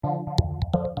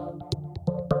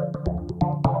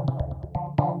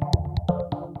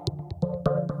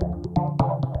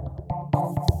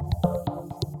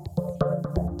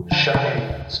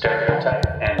stereotype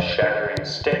and shattering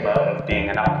stigma of being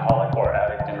an alcoholic or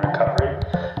addict in recovery,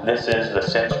 this is the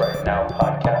Since Right Now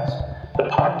podcast, the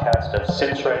podcast of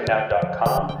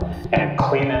SinceRightNow.com and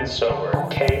Clean and Sober,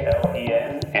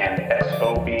 KLEN and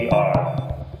SOBR.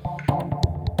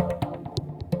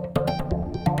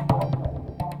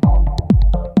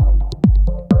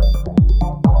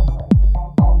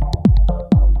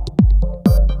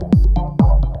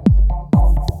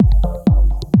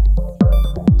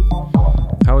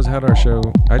 Had our show.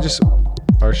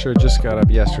 Our show just got up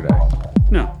yesterday.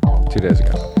 No, 2 days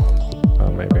ago.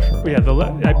 Oh, maybe.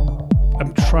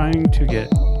 I'm trying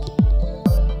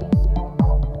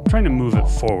to move it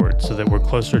forward so that we're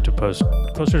closer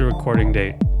to recording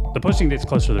date. The posting date's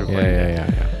closer to the recording date.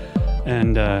 Yeah.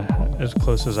 And as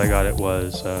close as I got it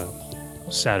was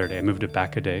Saturday. I moved it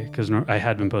back a day because I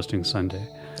had been posting Sunday.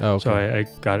 Oh, okay. So I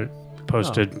got it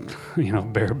posted,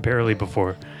 barely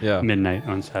before midnight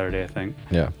on Saturday, I think.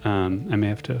 Yeah. I may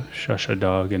have to shush a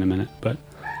dog in a minute, but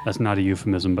that's not a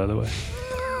euphemism, by the way.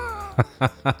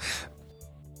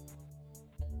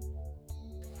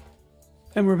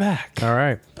 And we're back. All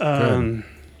right. Good.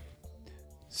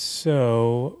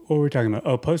 So what were we talking about?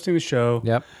 Oh, posting the show.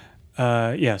 Yep. So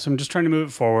I'm just trying to move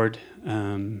it forward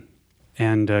and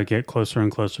get closer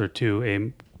and closer to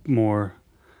a more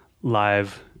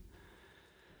live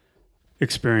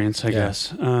experience, I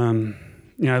guess.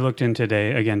 I looked in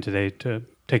today to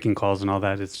taking calls and all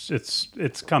that.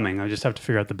 It's coming. I just have to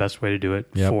figure out the best way to do it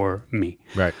for me.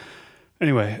 Right.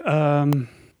 Anyway,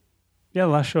 the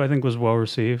last show I think was well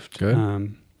received.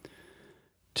 Good.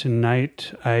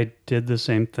 Tonight I did the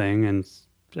same thing and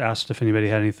asked if anybody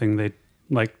had anything they'd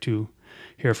like to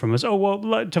hear from us. Oh,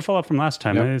 well, to follow up from last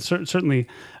time, certainly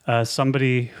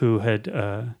somebody who had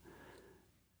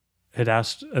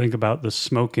asked, I think, about the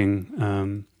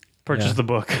smoking, purchased the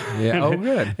book. Yeah. Oh,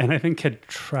 good. And I think had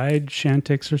tried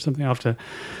Chantix or something. I'll have to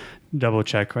double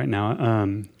check right now.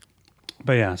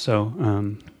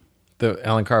 The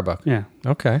Alan Carr book. Yeah.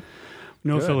 Okay.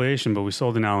 No Good. Affiliation, but we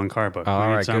sold an Alan Carr book. All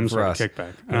right, some good for sort us. of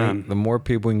kickback. I think the more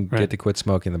people we can get to quit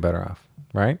smoking, the better off.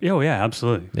 Right? Oh, yeah,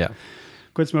 absolutely. Yeah.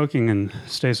 Quit smoking and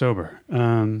stay sober.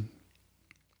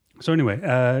 So anyway,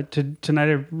 tonight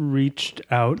I reached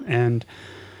out, and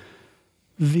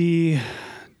the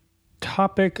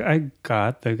topic I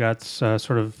got that got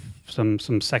sort of some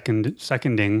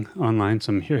seconding online,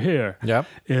 some here Yep.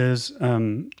 is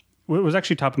it was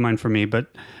actually top of mind for me,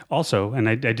 but also, and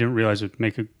I didn't realize it would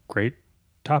make a great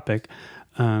topic.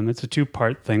 It's a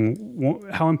two-part thing.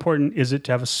 How important is it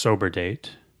to have a sober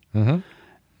date? Mm-hmm.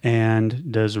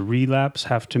 And does relapse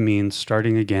have to mean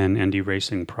starting again and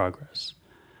erasing progress?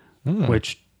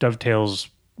 Which dovetails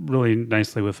really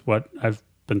nicely with what I've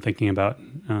been thinking about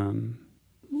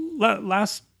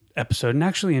last episode, and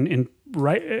actually in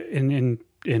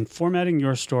formatting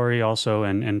your story also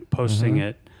and posting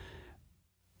it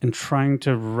and trying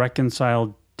to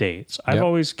reconcile dates. I've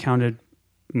always counted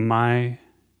my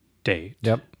date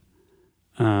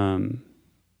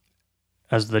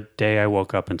as the day I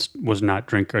woke up and was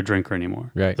not a drinker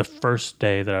anymore. Right. The first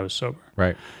day that I was sober.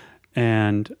 Right.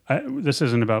 And this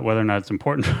isn't about whether or not it's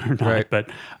important or not, but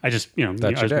I just, I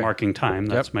was marking time.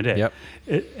 That's my day. Yep.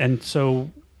 And so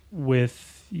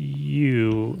with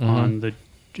you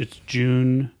it's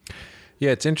June.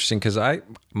 Yeah, it's interesting because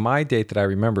my date that I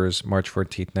remember is March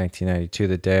 14th, 1992,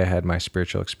 the day I had my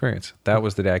spiritual experience. That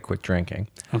was the day I quit drinking.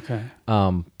 Okay.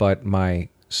 But my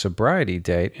sobriety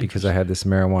date, because I had this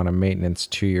marijuana maintenance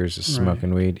 2 years of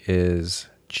smoking weed, is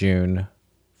June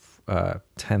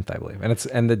 10th, I believe.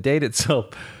 And the date itself,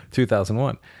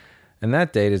 2001. And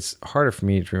that date is harder for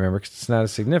me to remember because it's not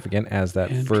as significant as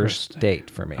that first date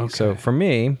for me. Okay. So for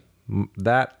me,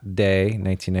 that day,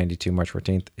 1992, March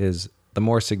 14th, is the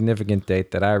more significant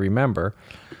date that I remember.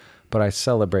 But I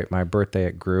celebrate my birthday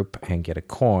at group and get a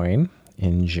coin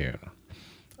in June.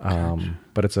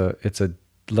 But it's a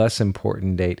less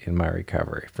important date in my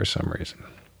recovery for some reason.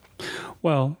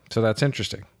 Well, so that's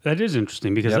interesting. That is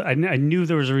interesting because I knew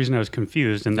there was a reason I was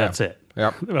confused, and that's it.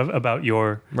 Yep. About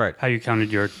your how you counted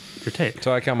your tape.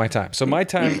 So I count my time. So my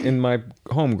time in my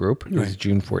home group is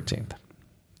June 14th,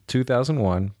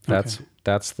 2001.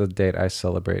 That's the date I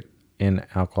celebrate in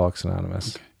Alcoholics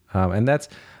Anonymous, and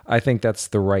I think that's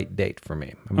the right date for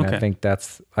me. I mean, I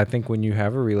think when you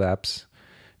have a relapse,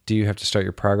 do you have to start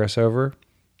your progress over?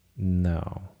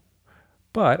 No,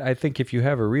 but I think if you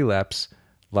have a relapse,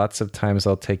 lots of times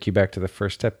they'll take you back to the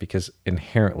first step because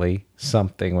inherently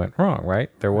something went wrong, right?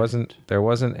 There wasn't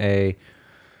a,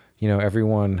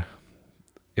 everyone,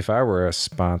 if I were a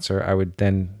sponsor, I would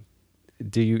then,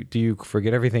 do you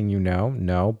forget everything you know?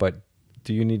 No, but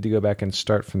do you need to go back and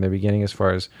start from the beginning as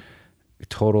far as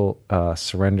total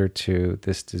surrender to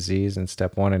this disease in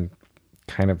step one and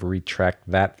kind of retract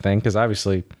that thing? Because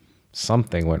obviously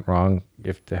something went wrong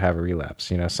if to have a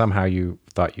relapse. Somehow you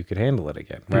thought you could handle it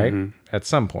again, right? At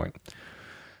some point.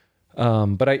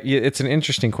 But it's an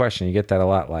interesting question. You get that a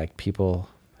lot, like people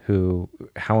who,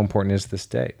 how important is this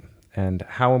date? And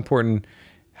how important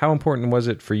was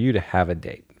it for you to have a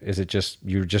date? Is it just,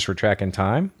 you're just retracting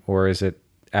time? Or is it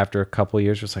after a couple of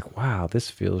years, it's like, wow, this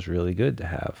feels really good to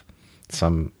have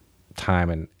some time,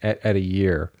 and at a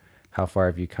year, how far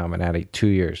have you come? And at 2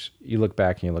 years, you look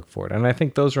back and you look forward. And I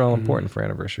think those are all important for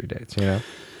anniversary dates,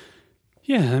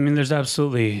 Yeah. I mean, there's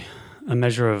absolutely a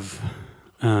measure of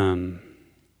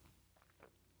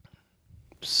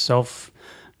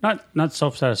not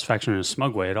self-satisfaction in a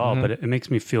smug way at all, but it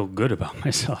makes me feel good about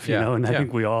myself, you know? And I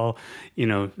think we all,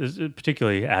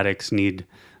 particularly addicts, need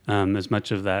as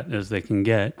much of that as they can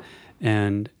get.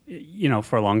 And,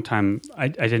 for a long time, I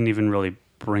didn't even really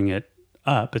bring it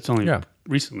up. It's only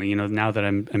recently, now that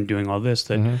I'm doing all this,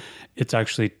 that it's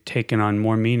actually taken on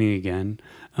more meaning again.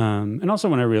 And also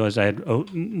when I realized I had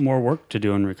more work to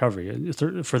do in recovery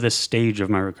for this stage of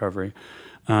my recovery,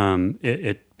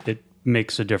 it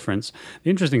makes a difference. The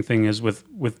interesting thing is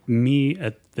with me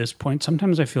at this point,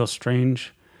 sometimes I feel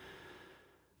strange.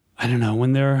 I don't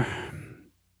know,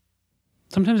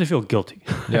 sometimes I feel guilty.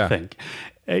 I think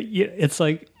it's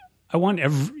like, I want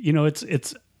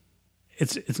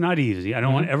it's not easy. I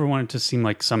don't ever want it to seem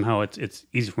like somehow it's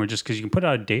easy for me, just because you can put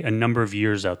out a number of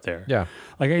years out there. Yeah.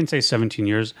 Like I can say 17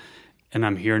 years and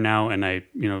I'm here now and I,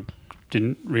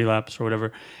 didn't relapse or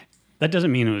whatever. That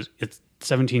doesn't mean it's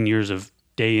 17 years of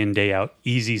day in, day out,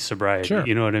 easy sobriety. Sure.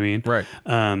 You know what I mean? Right.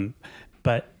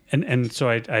 But, and so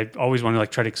I always want to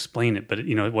try to explain it, but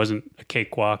it wasn't a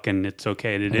cakewalk and it's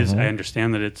okay. And it is, I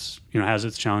understand that it's, has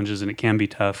its challenges and it can be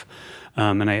tough.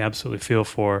 And I absolutely feel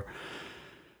for,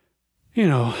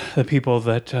 the people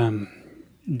that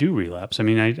do relapse. I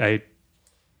mean, I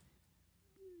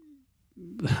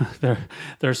there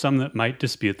are some that might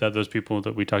dispute that. Those people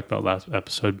that we talked about last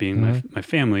episode being my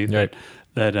family. Right.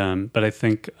 But I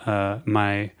think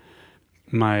my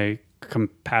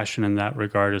compassion in that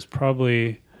regard is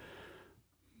probably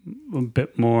a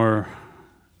bit more.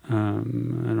 I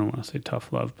don't want to say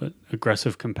tough love, but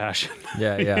aggressive compassion.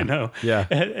 Yeah. Yeah.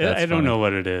 I don't know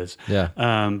what it is. Yeah.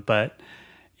 But.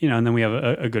 And then we have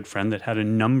a good friend that had a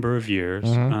number of years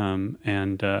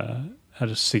and had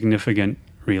a significant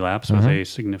relapse with a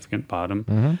significant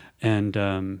bottom. And,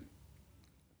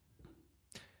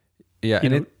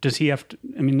 does he have to,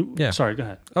 sorry, go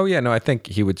ahead. Oh, yeah, no, I think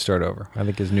he would start over. I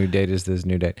think his new date is his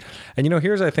new date. And,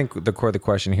 here's, I think, the core of the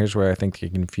question. Here's where I think the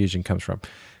confusion comes from.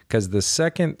 Because the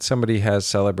second somebody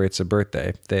celebrates a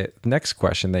birthday, the next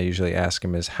question they usually ask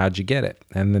him is, how'd you get it?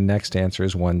 And the next answer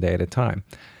is one day at a time.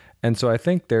 And so I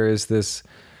think there is this,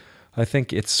 I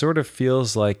think it sort of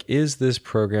feels like, is this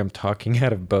program talking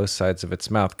out of both sides of its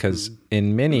mouth? Because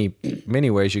in many, many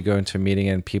ways you go into a meeting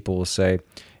and people will say,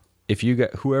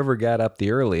 whoever got up the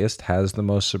earliest has the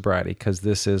most sobriety, because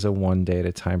this is a one day at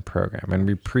a time program. And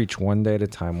we preach one day at a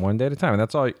time. And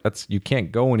that's all, you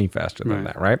can't go any faster than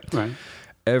that, right? Right.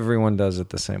 Everyone does it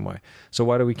the same way. So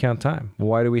why do we count time?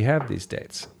 Why do we have these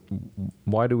dates?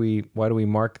 Why do we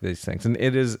mark these things? And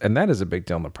that is a big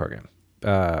deal in the program.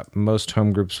 Most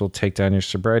home groups will take down your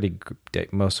sobriety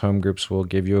date. Most home groups will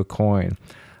give you a coin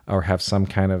or have some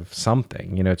kind of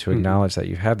something, to acknowledge that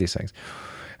you have these things.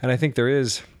 And I think there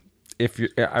is,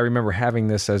 I remember having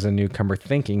this as a newcomer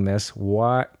thinking this,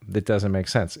 that doesn't make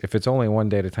sense. If it's only one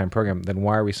day at a time program, then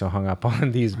why are we so hung up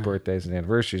on these birthdays and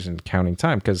anniversaries and counting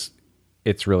time? Because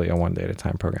it's really a one day at a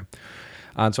time program.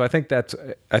 So I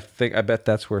bet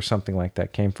that's where something like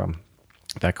that came from,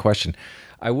 that question.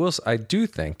 I do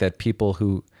think that people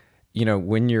who,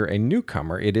 when you're a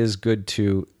newcomer, it is good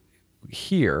to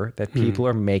hear that people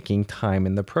are making time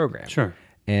in the program. Sure.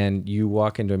 And you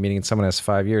walk into a meeting and someone has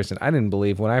 5 years. And I didn't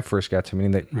believe when I first got to a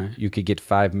meeting that you could get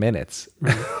 5 minutes,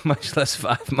 much less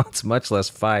 5 months, much less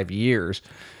 5 years.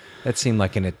 That seemed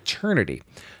like an eternity.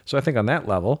 So I think on that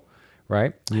level,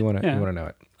 right, you want to know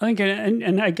it. I think,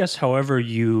 and I guess however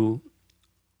you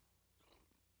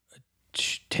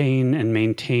attain and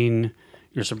maintain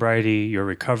your sobriety, your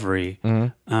recovery,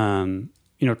 time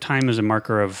is a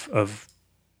marker of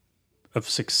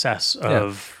success,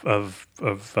 of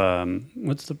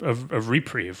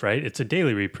reprieve, right? It's a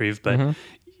daily reprieve, but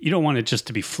you don't want it just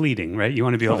to be fleeting, right? You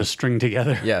want to be able to string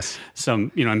together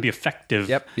some, and be effective.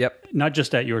 Yep. Not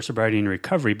just at your sobriety and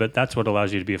recovery, but that's what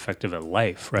allows you to be effective at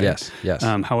life, right? Yes.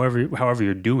 However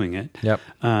you're doing it. Yep.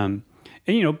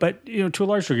 But to a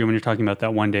large degree, when you're talking about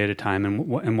that one day at a time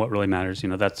and what really matters,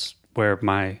 that's where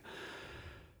my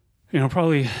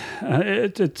probably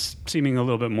it's seeming a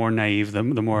little bit more naive the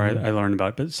more I learn about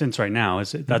it. But since right now,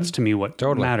 that's to me what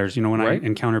matters. When I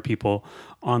encounter people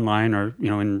online or,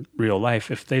 in real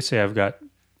life, if they say I've got,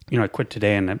 I quit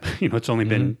today and, it's only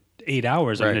been 8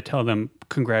 hours, I'm going to tell them,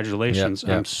 congratulations.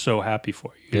 I'm so happy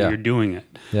for you. You're doing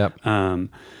it. Yep.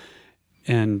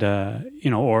 And, I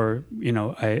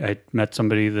met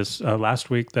somebody this last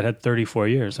week that had 34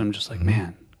 years. I'm just like,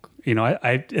 man,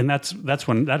 and that's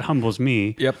when that humbles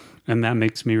me. Yep. And that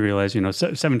makes me realize,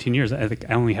 17 years, I think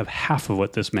I only have half of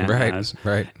what this man has.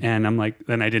 Right. And I'm like,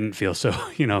 then I didn't feel so,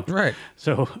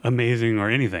 so amazing or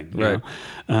anything. You know?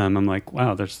 I'm like,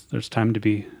 wow, there's time to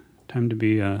be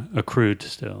accrued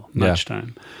still, much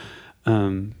time.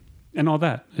 And all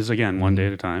that is, again, one day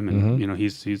at a time. And,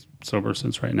 he's sober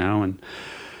since right now.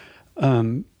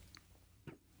 And,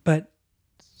 but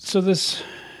so this.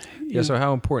 Yeah. So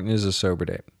how important is a sober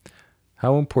date?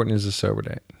 How important is a sober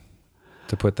date?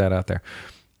 To put that out there.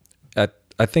 I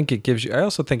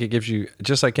also think it gives you,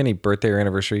 just like any birthday or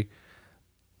anniversary,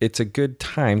 it's a good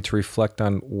time to reflect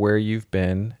on where you've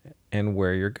been and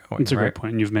where you're going. It's a great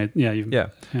point you've made. Yeah.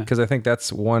 Because I think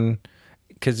that's one,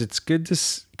 because it's good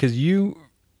because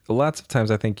lots of times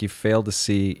I think you fail to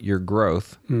see your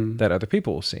growth that other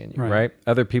people will see in you, right?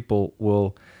 Other people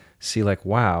will see like,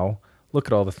 wow, look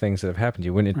at all the things that have happened to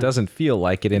you, when it doesn't feel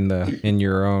like it in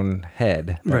your own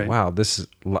head. Like, wow,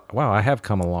 I have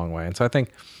come a long way. And so I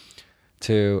think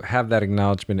to have that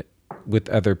acknowledgement with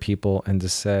other people and to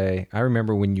say, I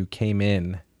remember when you came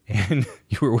in and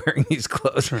you were wearing these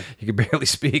clothes, you could barely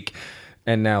speak,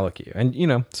 and now look at you. And,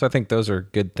 so I think those are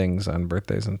good things on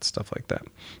birthdays and stuff like that,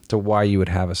 to why you would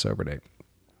have a sober date.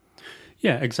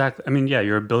 Yeah, exactly. I mean,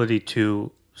 your ability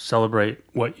to celebrate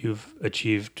what you've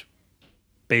achieved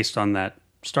based on that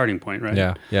starting point,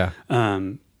 right? Yeah.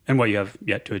 And what you have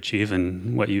yet to achieve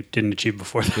and what you didn't achieve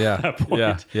before that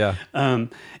point. Yeah.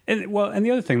 And the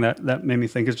other thing that made me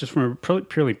think is just from a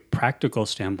purely practical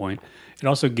standpoint, it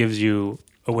also gives you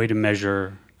a way to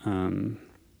measure, the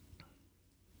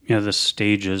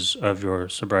stages of your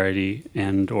sobriety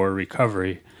and or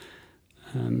recovery.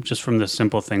 Just from the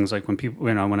simple things like when people,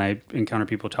 when I encounter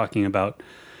people talking about,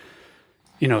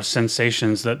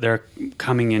 sensations that they're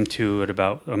coming into at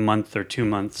about a month or 2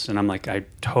 months. And I'm like, I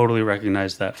totally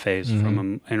recognize that phase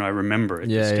from, I remember it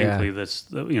distinctly. Yeah. This,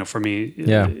 for me,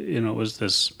 it was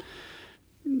this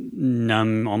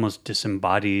numb, almost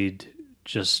disembodied,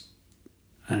 just,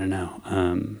 I don't know.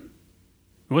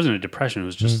 It wasn't a depression. It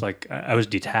was just like, I was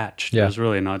detached. Yeah. It was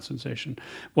really an odd sensation.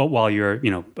 Well, while your,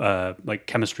 like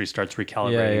chemistry starts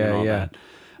recalibrating and all that.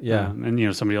 Yeah.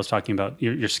 And, somebody else talking about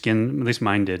your skin, at least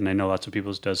mine did, and I know lots of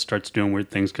people's does, starts doing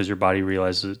weird things because your body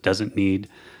realizes it doesn't need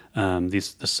the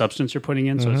substance you're putting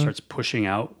in. So it starts pushing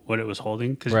out what it was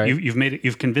holding because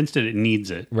you've convinced it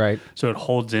needs it. Right. So it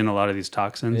holds in a lot of these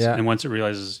toxins. Yeah. And once it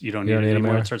realizes you don't need it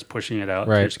anymore, it starts pushing it out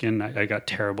to your skin. I got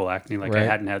terrible acne like I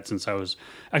hadn't had since I was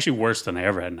actually worse than I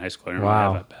ever had in high school. I don't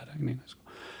have that bad acne in high school.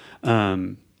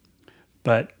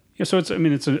 But so it's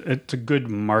a good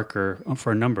marker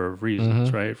for a number of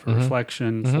reasons, right? For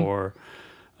reflection, for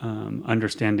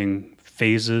understanding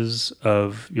phases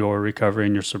of your recovery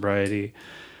and your sobriety.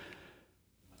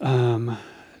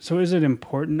 So is it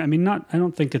important? I mean, I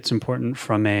don't think it's important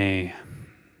in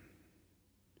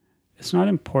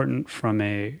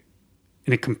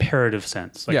a comparative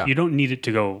sense. Like you don't need it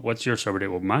to go, what's your sober date?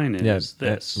 Well, mine is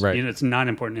this. Right. It's not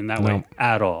important in that way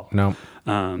at all. No.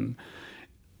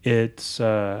 It's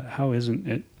how isn't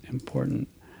it important?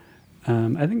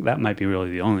 I think that might be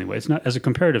really the only way. It's not as a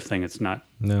comparative thing. It's not.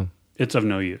 No. It's of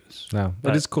no use. No,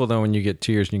 but it's cool though when you get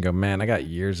 2 years and you go, man, I got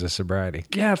years of sobriety.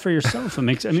 Yeah, for yourself, it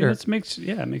makes. It makes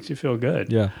you feel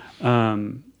good. Yeah.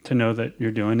 To know that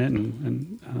you're doing it,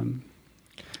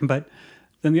 but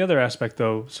then the other aspect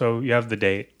though, so you have the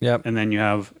date. Yep. And then you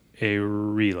have a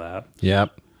relapse.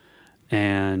 Yep.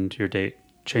 And your date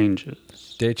changes.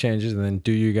 Date changes, and then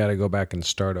do you got to go back and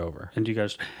start over? And do you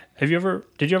guys, did you ever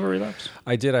relapse?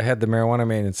 I did. I had the marijuana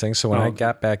maintenance thing. So when I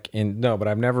got back in, no, but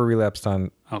I've never relapsed on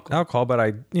alcohol, but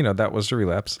that was a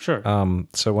relapse. Sure.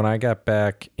 So when I got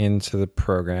back into the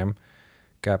program,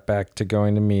 got back to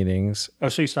going to meetings. Oh,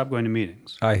 so you stopped going to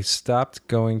meetings? I stopped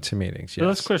going to meetings. Yes. So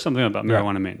let's clear something about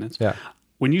marijuana maintenance. Yeah.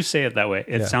 When you say it that way,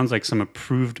 it sounds like some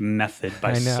approved method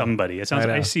by somebody. It sounds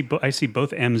like I see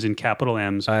both M's in capital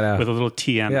M's with a little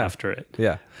TM after it.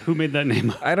 Yeah. Who made that name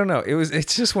up? I don't know.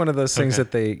 It's just one of those things that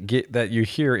they get that you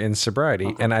hear in sobriety.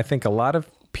 Okay. And I think a lot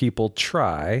of people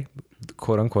try,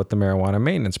 quote unquote, the marijuana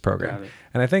maintenance program.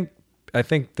 And I think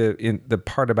the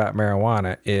part about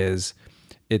marijuana is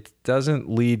it doesn't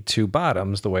lead to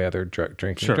bottoms the way other drug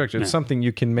drinking drugs. It's something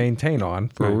you can maintain on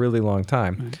for a really long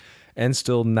time. Right. and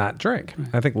still not drink. Right.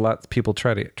 I think lots of people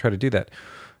try to do that.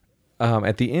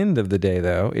 At the end of the day,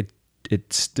 though,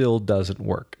 it still doesn't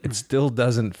work. It still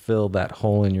doesn't fill that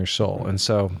hole in your soul, and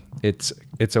so it's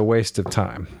a waste of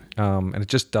time, and it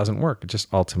just doesn't work. It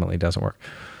just ultimately doesn't work,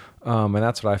 and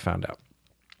that's what I found out.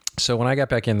 So when I got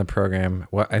back in the program,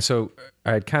 I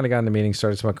had kind of gotten to meetings,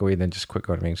 started smoking weed, then just quit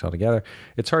going to meetings altogether.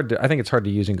 I think it's hard to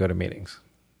use and go to meetings.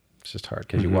 It's just hard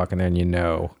because you walk in there and you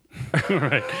know.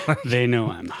 Right. They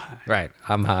know I'm high. Right.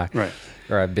 I'm high. Right.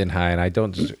 Or I've been high and I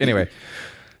don't. Anyway,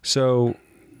 so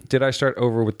did I start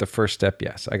over with the first step?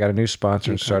 Yes. I got a new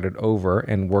sponsor and started over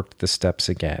and worked the steps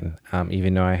again,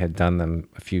 even though I had done them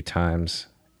a few times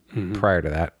prior to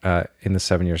that in the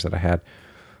 7 years that I had.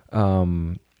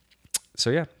 So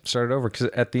yeah, started over because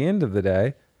at the end of the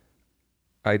day,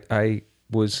 I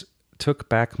took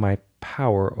back my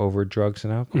power over drugs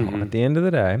and alcohol. At the end of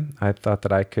the day, I thought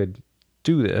that I could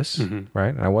do this, right?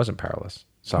 And I wasn't powerless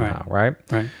somehow, right?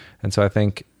 Right. And so I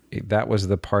think that was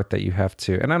the part that you have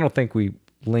to, and I don't think we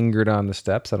lingered on the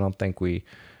steps. I don't think we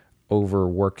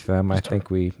overworked them. I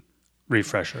think we...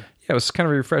 Refresher. Yeah, it was kind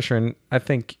of a refresher. And I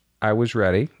think I was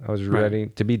ready. I was ready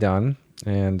to be done.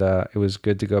 And it was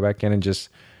good to go back in and just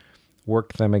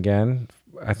work them again.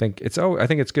 I think it's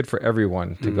good for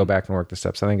everyone to go back and work the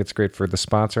steps. I think it's great for the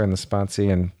sponsor and the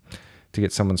sponsee and to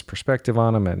get someone's perspective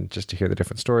on them and just to hear the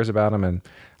different stories about them. And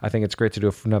I think it's great to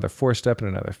do another 4-step and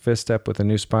another 5th step with a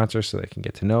new sponsor so they can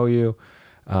get to know you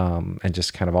and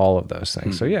just kind of all of those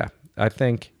things. So yeah, I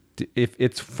think if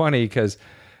it's funny because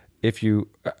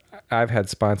I've had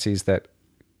sponsees that,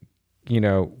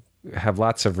 have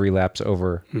lots of relapse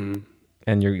over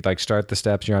and you're like start the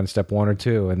steps, you're on step 1 or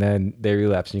 2, and then they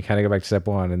relapse and you kind of go back to step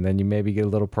 1, and then you maybe get a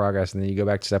little progress and then you go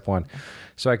back to step 1.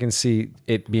 So I can see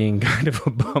it being kind of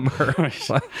a bummer.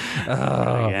 Like,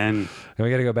 Again. We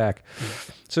got to go back.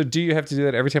 So do you have to do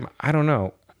that every time? I don't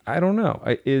know.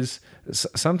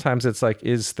 Sometimes it's like,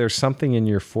 is there something in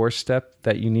your 4th step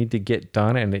that you need to get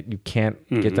done and that you can't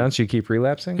get done, so you keep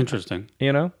relapsing? Interesting.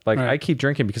 I keep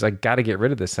drinking because I got to get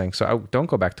rid of this thing. So I don't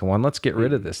go back to 1. Let's get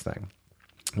rid of this thing,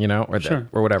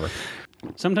 or whatever.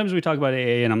 Sometimes we talk about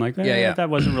AA and I'm like, that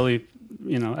wasn't really,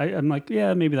 I'm like,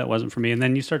 maybe that wasn't for me. And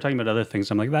then you start talking about other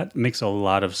things. I'm like, that makes a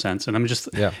lot of sense. And I'm just,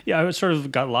 I was sort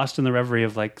of got lost in the reverie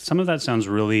of like, some of that sounds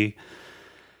really,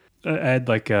 I had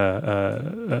like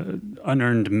a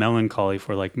unearned melancholy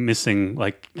for like missing,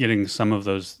 like getting some of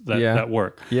those, that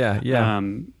work. Yeah.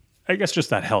 I guess just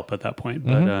that help at that point.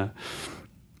 But,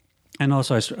 and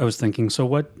also I was thinking, so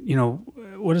what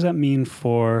does that mean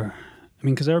for,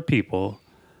 because there are people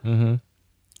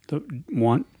that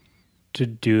want to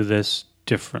do this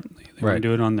differently. They want to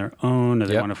do it on their own, or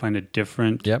they want to find a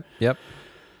different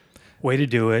way to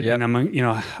do it. And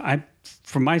I'm,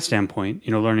 from my standpoint,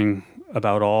 learning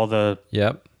about all the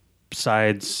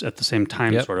sides at the same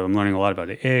time, sort of. I'm learning a lot about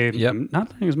AA. I'm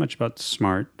not learning as much about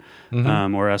SMART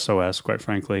or SOS, quite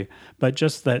frankly, but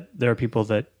just that there are people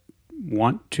that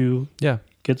want to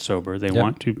get sober. They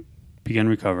want to begin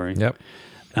recovering. But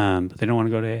they don't want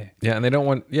to go to AA. Yeah, and they don't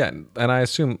want... Yeah, and I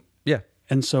assume... Yeah.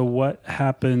 And so what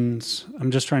happens...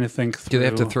 I'm just trying to think through... Do they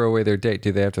have to throw away their date?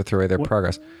 Do they have to throw away their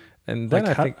progress? And then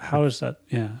like I think... How is that?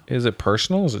 Yeah. Is it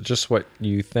personal? Is it just what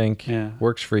you think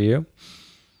works for you?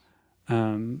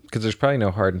 Because there's probably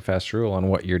no hard and fast rule on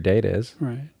what your date is.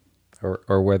 Right.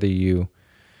 Or whether you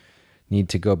need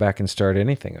to go back and start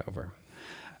anything over.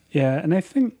 Yeah, and I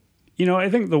think...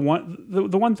 I think the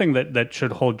one thing that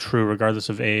should hold true regardless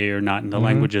of AA or not, and the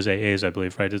language is AA's, I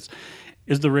believe, right?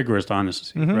 Is the rigorous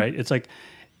honesty, right? It's like,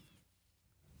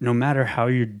 no matter how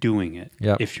you're doing it,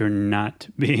 if you're not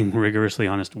being rigorously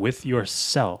honest with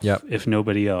yourself, if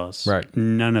nobody else,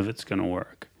 none of it's going to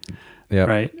work. Yeah,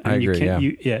 right. I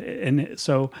agree. And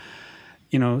so,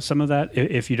 some of that,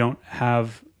 if you don't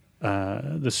have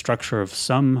the structure of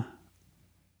some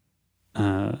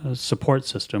support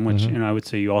system, which I would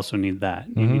say you also need that.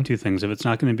 You need 2 things. If it's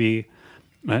not going to be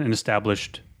an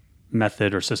established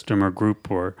method or system or group,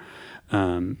 or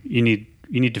you need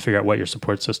to figure out what your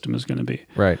support system is going to be.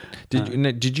 Right.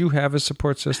 Did you have a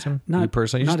support system? Not you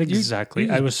personally. Not exactly.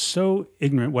 I was so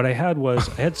ignorant. What I had was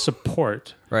I had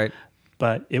support. Right.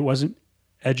 But it wasn't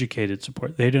educated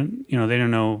support. They don't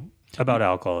know about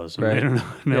alcoholism. Right. They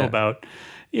don't know about.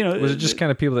 Was it just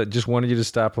kind of people that just wanted you to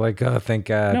stop? Like, oh, thank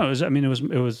God. No,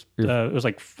 it was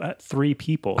like 3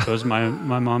 people. It was my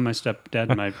mom, my stepdad,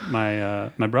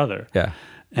 and my brother. Yeah,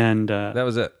 and that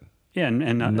was it. Yeah,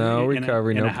 and no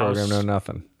recovery, no program, no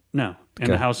nothing. No,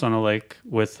 in a house on a lake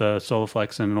with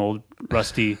Soloflex and an old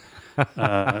rusty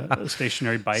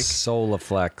stationary bike.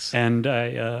 Solaflex. And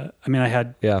I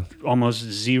had almost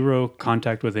zero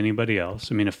contact with anybody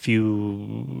else. I mean, a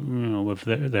few, with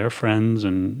their friends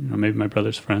and maybe my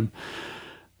brother's friend.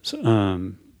 So,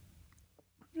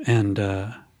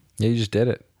 you just did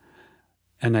it.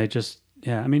 And I just,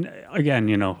 again,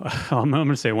 I'm going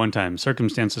to say one time,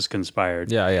 circumstances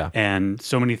conspired. Yeah. And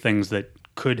so many things that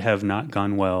could have not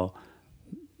gone well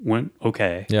went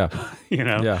okay. Yeah.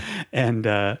 Yeah. And,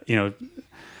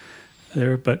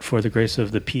 there, but for the grace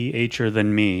of the PHer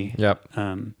than me. Yep.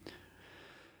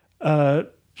 So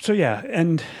yeah.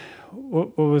 And where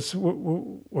was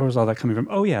all that coming from?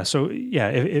 Oh yeah. So yeah,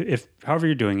 if however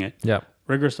you're doing it, yep.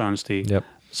 rigorous honesty, yep.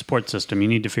 support system, you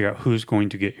need to figure out who's going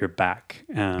to get your back,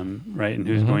 right? And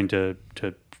who's going to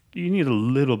you need a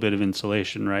little bit of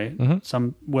insulation, right?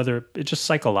 Whether it's just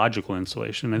psychological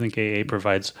insulation. I think AA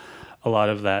provides a lot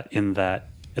of that, in that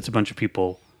it's a bunch of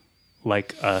people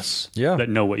like us that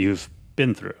know what you've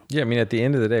been through. Yeah. I mean, at the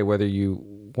end of the day, whether you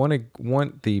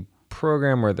want the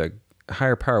program or the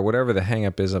higher power, whatever the hang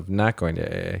up is of not going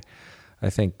to AA, I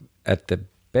think at the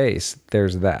base,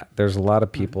 there's a lot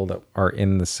of people that are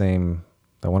in the same,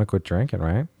 that want to quit drinking,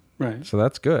 right? Right. So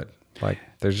that's good. Like,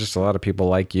 there's just a lot of people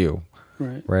like you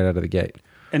right out of the gate.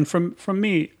 And from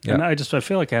me, and I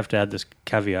feel like I have to add this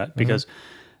caveat, because,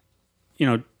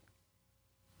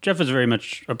 Jeff is very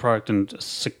much a product and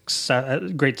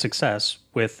great success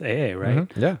with AA, right?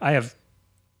 Yeah. I have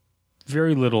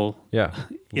very little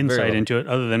insight into it,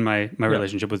 other than my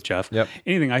relationship with Jeff. Yep.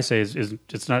 Anything I say is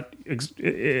it's not,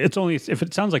 it's only, if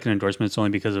it sounds like an endorsement, it's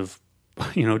only because of,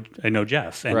 I know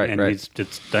Jeff, and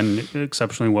it's done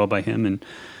exceptionally well by him.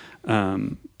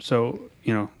 And so,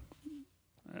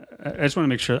 I just want to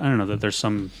make sure, that there's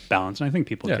some balance. And I think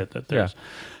people get that there's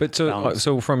But balance.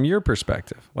 So from your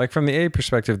perspective, like from the AA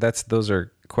perspective, those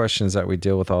are questions that we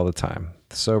deal with all the time.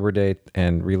 The sober date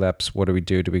and relapse, what do we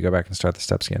do? Do we go back and start the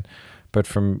steps again? But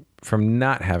from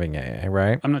not having AA,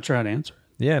 right? I'm not sure how to answer.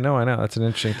 Yeah, no, I know. That's an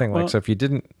interesting thing. Like, so if you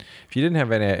didn't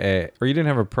have an AA, or you didn't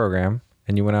have a program,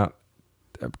 and you went out,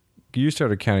 you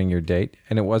started counting your date,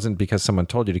 and it wasn't because someone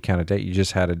told you to count a date, you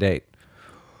just had a date.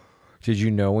 Did you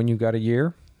know when you got a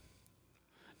year?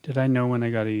 Did I know when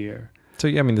I got a year? So,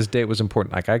 this date was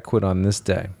important. Like, I quit on this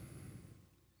day.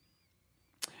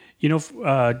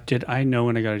 Did I know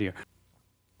when I got a year?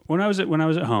 When I was at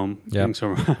home,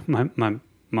 so my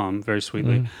mom, very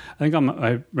sweetly, I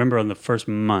remember on the first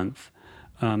month,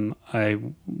 I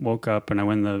woke up and I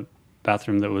went in the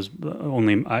bathroom that was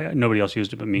nobody else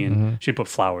used it but me, and she put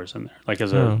flowers in there, like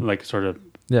as a sort of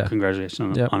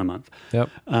congratulations on a month. Yep.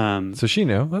 So she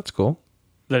knew. That's cool.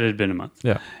 That it had been a month.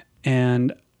 Yeah.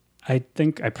 And I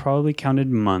think I probably counted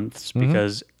months,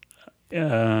 because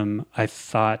I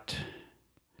thought,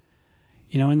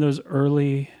 in those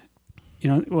early,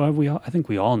 I think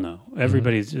we all know,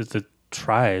 everybody's that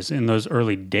tries in those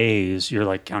early days, you're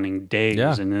like counting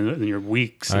days, and then your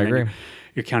weeks. And I agree.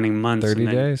 You're counting months. 30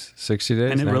 days, 60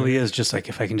 days. And it really is just like,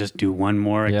 if I can just do one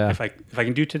more, if I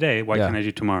can do today, why can't I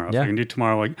do tomorrow? If I can do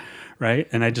tomorrow, right?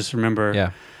 And I just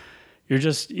remember, you're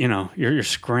just, you're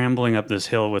scrambling up this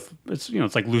hill with, it's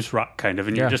like loose rock kind of,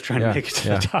 and you're just trying to make it to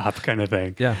the top kind of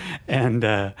thing. Yeah.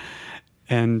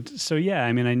 And so,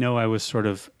 I know I was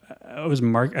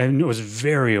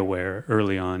very aware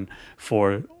early on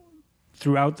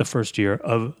throughout the first year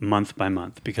of month by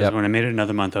month, because when I made it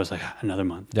another month, I was like, another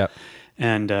month. Yep.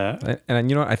 And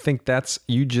I think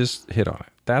you just hit on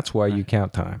it. That's why you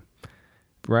count time,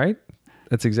 right?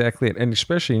 That's exactly it. And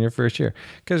especially in your first year,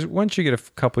 because once you get a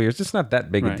couple years, it's not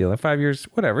that big a deal. In 5 years,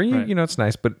 whatever, it's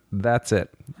nice, but that's it.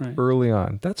 Right. Early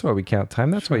on. That's why we count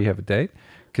time. That's why you have a date,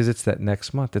 because it's that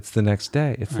next month. It's the next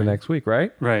day. It's the next week,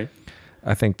 right? Right.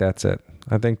 I think that's it.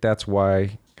 I think that's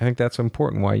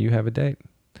important why you have a date.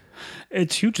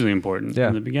 It's hugely important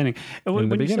in the beginning.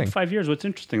 When you said 5 years, what's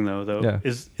interesting though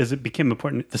is it became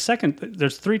important.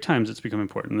 There's 3 times it's become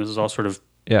important. This is all sort of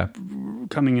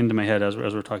coming into my head as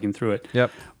we're talking through it.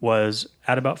 Yep. Was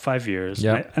at about 5 years.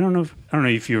 Yep. I don't know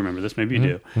if you remember this. Maybe you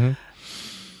do. Mm-hmm.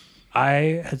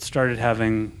 I had started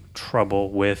having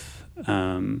trouble with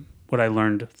what I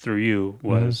learned through you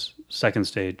was second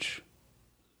stage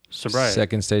sobriety.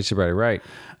 Second stage sobriety, right?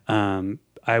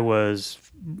 I was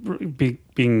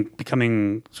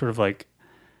becoming sort of like,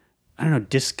 I don't know,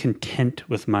 discontent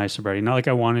with my sobriety. Not like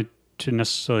I wanted to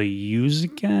necessarily use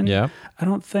again. Yeah. I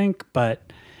don't think,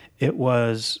 but it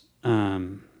was,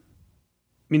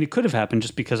 it could have happened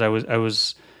just because I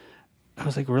was I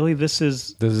was like, really, this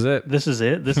is it. This is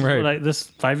Right. what this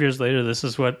 5 years later, this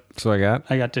is what So I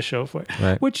got to show for it.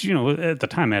 Right. Which, at the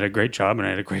time I had a great job and I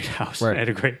had a great house. Right. I had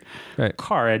a great Right.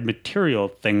 car. I had material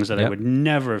things that I Yep. would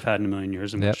never have had in a million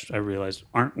years, and Yep. which I realized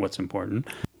aren't what's important.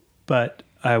 But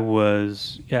I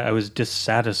was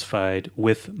dissatisfied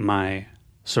with my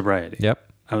sobriety. Yep.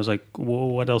 I was like, well,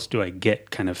 what else do I get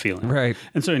kind of feeling? Right.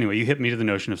 And so anyway, you hit me to the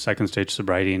notion of second stage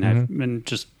sobriety, and I've been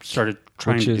just started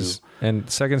trying And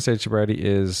second stage sobriety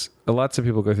is, lots of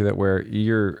people go through that, where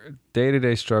your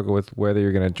day-to-day struggle with whether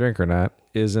you're going to drink or not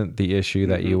isn't the issue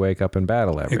that you wake up and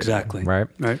battle every day, Exactly. right?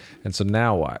 Right. And so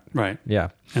now what? Right. Yeah.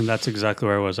 And that's exactly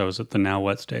where I was. I was at the now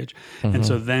what stage. And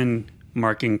so then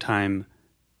marking time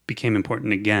became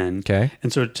important again. Okay.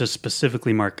 And so to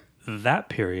specifically mark that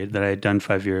period that I had done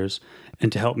 5 years,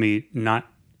 and to help me not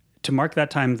to mark that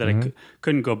time that I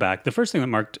couldn't go back. The first thing that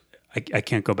marked I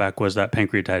can't go back was that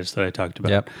pancreatitis that I talked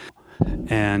about. Yep.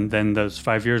 And then those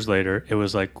 5 years later, it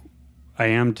was like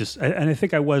and I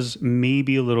think I was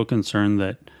maybe a little concerned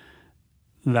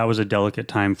that was a delicate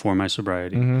time for my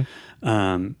sobriety.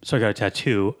 So I got a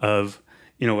tattoo of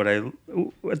what I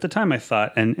at the time I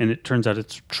thought, and it turns out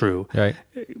it's true. Right.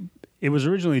 It was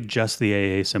originally just the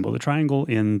AA symbol. The triangle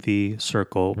in the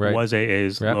circle Right. was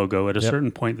AA's Yep. logo. At a certain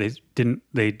point,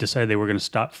 they decided they were going to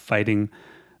stop fighting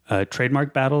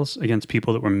trademark battles against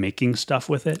people that were making stuff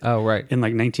with it. Oh, right. In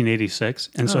like 1986,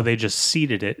 and so they just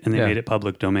seeded it and they Yeah. made it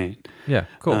public domain. Yeah.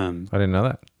 Cool. I didn't know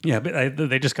that. Yeah, but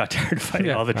they just got tired of fighting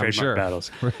all the I'm trademark sure.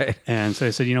 battles. Right. And so I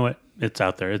said, you know what? It's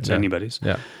out there. It's anybody's.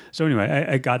 Yeah. So anyway,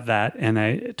 I got that,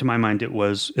 and to my mind,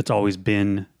 it's always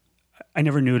been. I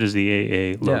never knew it as the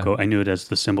AA logo. Yeah. I knew it as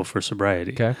the symbol for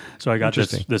sobriety. Okay. So I got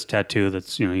Interesting. this tattoo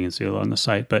that's you can see it on the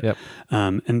site, but Yep.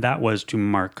 and that was to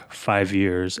mark 5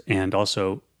 years, and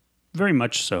also very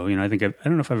much so. I think I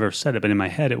don't know if I've ever said it, but in my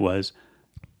head it was,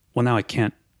 well, now I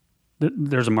can't.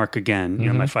 There's a mark again.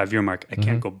 My 5 year mark. I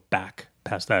can't go back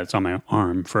past that. It's on my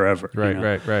arm forever.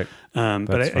 Right. Right.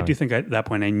 But I do think at that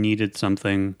point I needed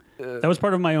something that was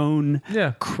part of my own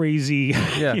crazy,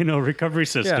 Yeah. Recovery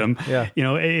system. Yeah.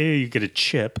 AA, you get a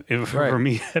chip. For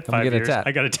me at 5 getting a years, tat.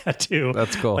 I got a tattoo.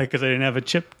 That's cool. Because I didn't have a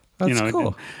chip. That's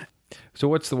cool. So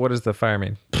what does the fire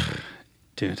mean?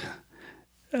 Dude.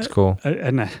 It's cool.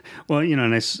 And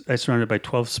I surrounded by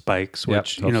 12 spikes, Yep,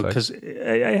 which, 12 because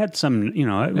I had some,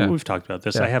 we've talked about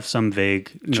this. Yeah. I have some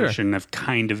vague Sure. notion. I've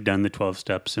kind of done the 12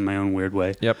 steps in my own weird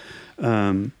way. Yep.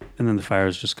 And then the fire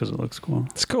is just because it looks cool.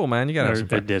 It's cool, man. You got to have some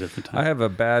I fun. did at the time. I have a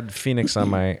bad phoenix on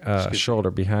my shoulder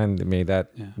behind me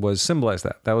that was symbolized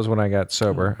that. That was when I got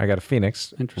sober. I got a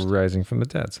phoenix rising from the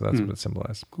dead. So that's what it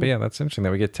symbolized. Cool. But yeah, that's interesting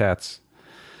that we get tats.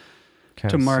 Kind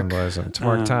To of mark symbolize them. To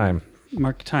mark time.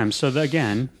 Mark time. So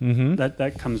again,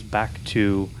 that comes back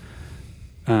to,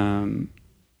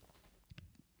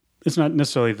 it's not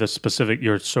necessarily the specific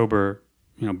your sober,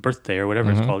 birthday or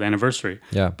whatever it's called, anniversary.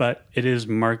 Yeah. But it is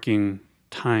marking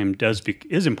time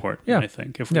is important. Yeah. I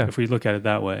think if we look at it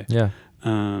that way. Yeah.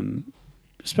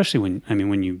 Especially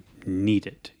when you need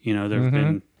it. There have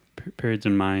been periods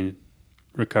in my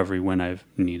recovery when I've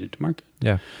needed to mark it.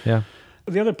 Yeah. Yeah.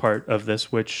 The other part of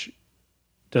this, which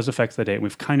does affect the date,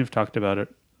 we've kind of talked about it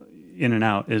in and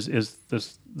out, is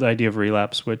the idea of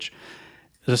relapse, which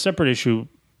is a separate issue,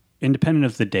 independent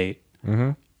of the date.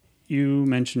 Mm-hmm. You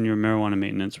mentioned your marijuana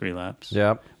maintenance relapse,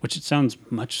 Yep. which it sounds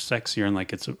much sexier and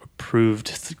like it's an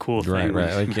approved cool thing.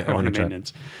 Right. Like, marijuana when you try-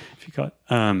 maintenance, if you call it.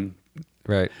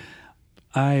 Right.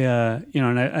 I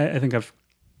think I've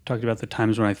talked about the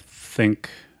times when I think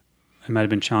I might have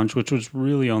been challenged, which was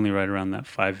really only right around that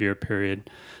 5 year period.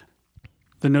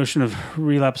 The notion of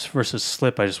relapse versus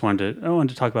slip, I wanted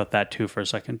to talk about that too for a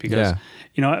second, because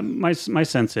my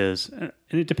sense is, and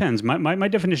it depends. My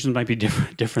definitions might be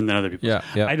different than other people's.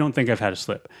 Yeah. I don't think I've had a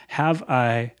slip. Have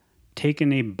I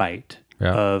taken a bite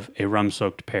of a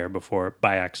rum-soaked pear before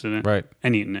by accident? Right.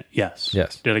 And eaten it? Yes.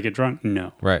 Yes. Did I get drunk?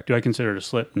 No. Right. Do I consider it a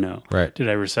slip? No. Right. Did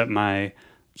I reset my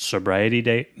sobriety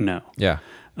date? No. Yeah.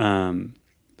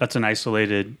 That's an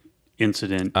isolated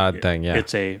incident. Odd thing. Yeah.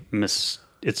 It's a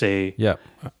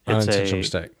unintentional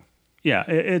mistake. Yeah,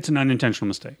 it's an unintentional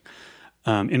mistake.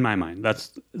 In my mind,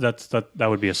 that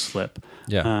would be a slip.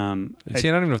 Yeah. See,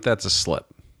 I don't even know if that's a slip.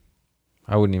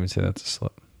 I wouldn't even say that's a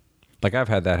slip. Like I've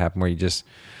had that happen where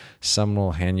someone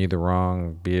will hand you the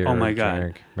wrong beer. Oh my or God.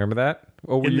 drink. Remember that?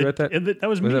 Oh, were you at that? That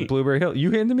was me. Was that Blueberry Hill?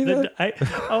 You handed me that?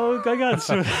 Oh my God!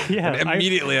 So yeah,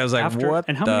 Immediately I was like, "What?"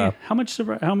 And how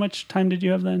much time did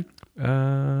you have then?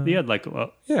 You had like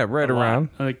around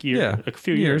a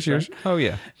few years. Years. Right? Oh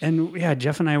yeah. And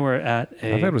Jeff and I were at I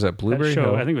think it was at Blueberry show.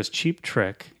 Hill. I think it was Cheap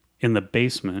Trick in the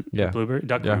basement. Yeah. Blueberry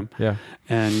Duck Room. Yeah.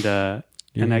 And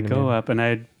I go up and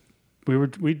I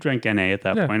we drank NA at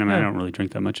that point. I mean, I don't really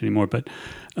drink that much anymore, but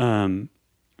I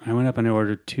went up and I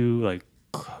ordered 2, like,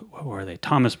 what were they?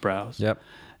 Thomas Brow's. Yep.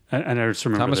 And I just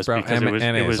remember Thomas this Brown, because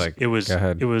it was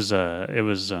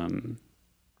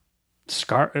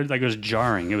scar, like, it was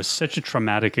jarring. It was such a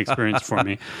traumatic experience for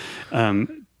me.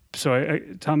 So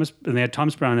and they had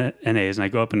Thomas Brown NAs, and I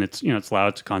go up and it's loud,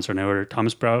 it's a concert, and I order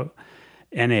Thomas Brown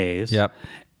NAs. Yep.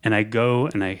 And I go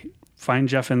and I find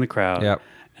Jeff in the crowd. Yep.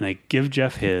 And I give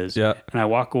Jeff his. Yep. And I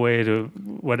walk away to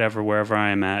wherever I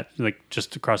am at, like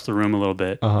just across the room a little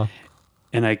bit. Uh-huh.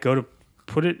 And I go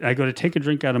to take a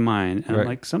drink out of mine, and I'm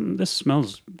like, this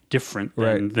smells different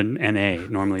than NA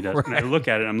normally does. Right. And I look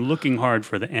at it, I'm looking hard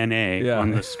for the NA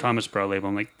on this Thomas Brown label.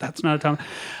 I'm like, that's not a Thomas.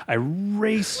 I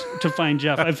race to find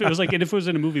Jeff. If it was like, and if it was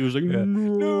in a movie, it was like,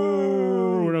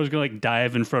 no. And I was going to like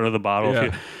dive in front of the bottle.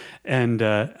 Yeah. And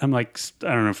I'm like,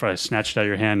 I don't know if I snatched out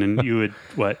your hand and you would,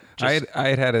 what? I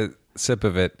had a sip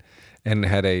of it and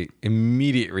had a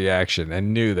immediate reaction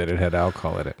and knew that it had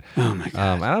alcohol in it. Oh my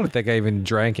God. I don't think I even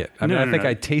drank it. I think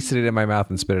I tasted it in my mouth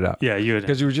and spit it out. Yeah, you would.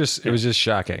 Because it was just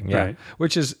shocking. Yeah. Right.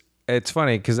 Which is, it's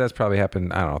funny because that's probably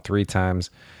happened, I don't know, 3 times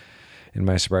in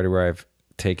my sobriety where I've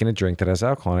taken a drink that has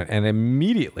alcohol in it, and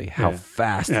immediately how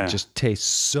fast it just tastes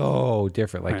so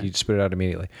different. Like you spit it out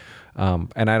immediately.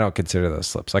 And I don't consider those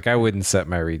slips. Like I wouldn't set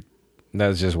my read. That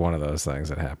was just one of those things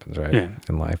that happens, right? Yeah.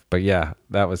 In life. But yeah,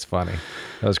 that was funny.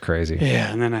 That was crazy.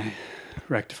 Yeah. And then I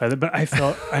rectified it. But I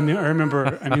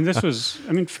remember, this was,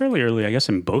 fairly early, I guess,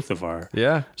 in both of our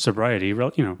sobriety,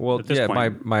 Well, at this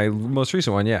point. my most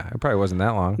recent one, it probably wasn't that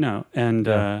long. No. And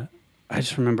I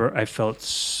just remember I felt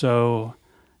so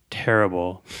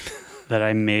terrible that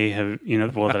I may have,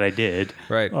 that I did.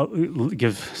 Right.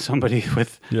 Give somebody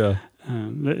with,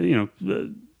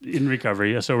 in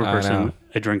recovery, a sober person,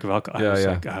 a drink of alcohol.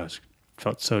 I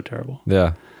felt so terrible.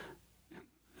 Yeah.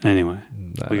 Anyway,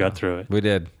 we got through it. We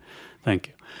did. Thank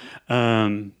you.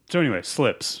 So anyway,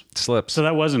 slips. So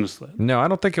that wasn't a slip. No, I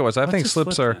don't think it was. I think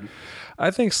slips are. Then?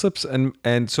 I think slips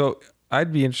and so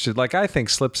I'd be interested. Like I think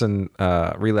slips and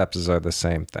relapses are the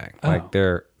same thing. Like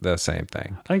they're the same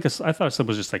thing. I thought a slip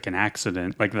was just like an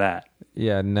accident, like that.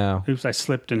 Yeah. No. Oops! I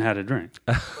slipped and had a drink.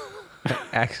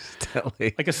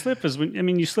 Accidentally. Like a slip is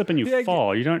when you slip and you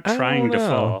fall. You're not trying to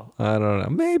fall. I don't know.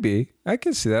 Maybe I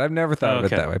can see that. I've never thought of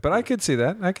it that way, but I could see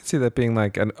that. I could see that being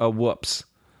like a whoops,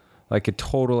 like a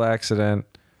total accident.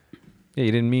 Yeah,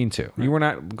 you didn't mean to. Right. You were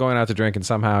not going out to drink, and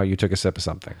somehow you took a sip of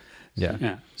something. Yeah.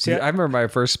 Yeah. See, I remember my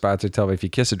first sponsor tell me if you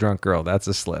kiss a drunk girl, that's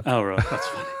a slip. Oh, really? That's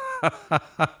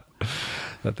funny.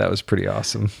 That was pretty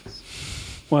awesome.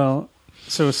 Well.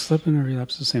 So a slip and a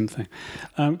relapse is the same thing.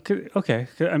 Okay.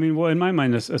 In my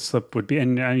mind, a slip would be,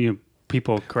 and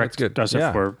people correct us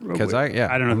if we're, because I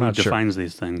don't know who defines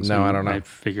these things. No, I don't know. I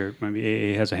figure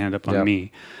maybe AA has a hand up on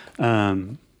me.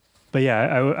 But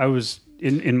yeah, I was,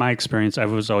 in my experience, I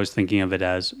was always thinking of it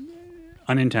as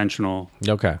unintentional.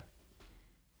 Okay.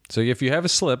 So if you have a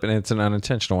slip and it's an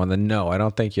unintentional one, then no, I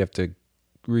don't think you have to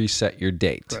reset your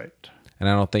date. Right. And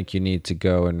I don't think you need to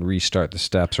go and restart the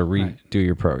steps or redo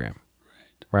your program.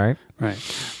 Right.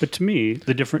 But to me,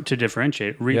 to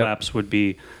differentiate, relapse would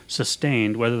be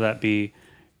sustained, whether that be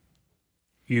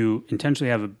you intentionally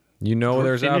have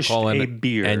there's alcohol in it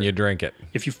beer, and you drink it.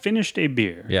 If you finished a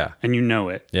beer, and you know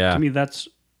it, to me that's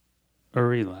a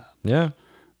relapse. Yeah.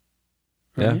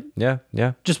 Right?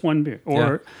 Yeah. Just one beer,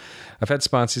 or I've had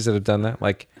sponsors that have done that,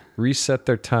 like reset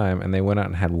their time, and they went out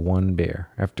and had one beer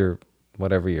after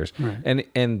whatever years,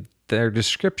 and their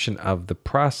description of the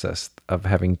process of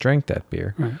having drank that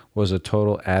beer was a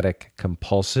total addict,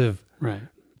 compulsive,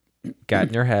 got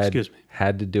in your head,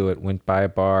 had to do it, went by a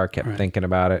bar, kept thinking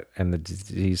about it, and the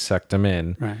disease sucked them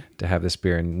in to have this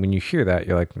beer. And when you hear that,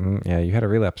 you're like, yeah, you had a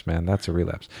relapse, man. That's a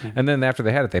relapse. And then after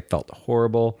they had it, they felt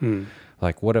horrible.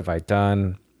 Like, what have I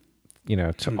done?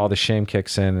 All the shame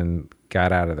kicks in and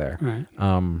got out of there.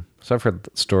 So I've heard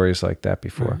stories like that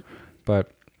before.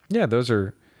 But yeah,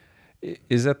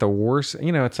 is that the worst?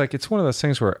 It's one of those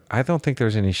things where I don't think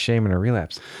there's any shame in a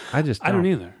relapse. I don't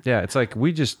either. Yeah, it's like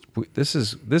this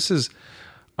is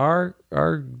our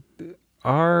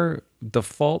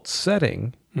default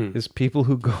setting is people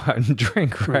who go out and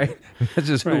drink, right? That's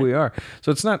just who we are.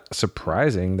 So it's not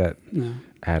surprising that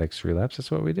addicts relapse. That's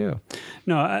what we do.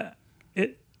 No,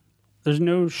 there's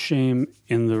no shame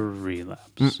in the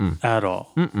relapse at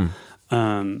all.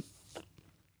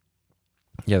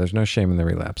 Yeah, there's no shame in the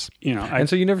relapse. And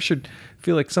so you never should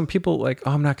feel like some people like,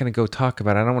 oh, I'm not going to go talk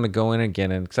about it. I don't want to go in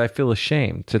again because I feel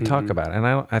ashamed to talk about it. And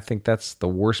I think that's the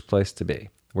worst place to be,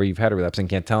 where you've had a relapse and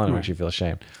can't tell anyone you feel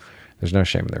ashamed. There's no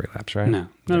shame in the relapse, right? No,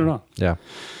 not at all. Yeah.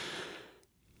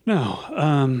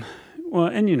 No. Well,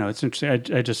 and it's interesting.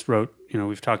 I just wrote,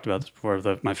 we've talked about this before,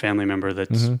 my family member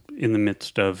that's in the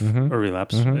midst of a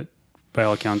relapse, but by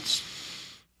all accounts,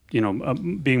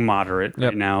 being moderate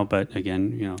right now, but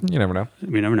again, you never know.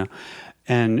 We never know.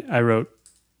 And I wrote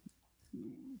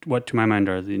what to my mind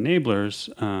are the enablers,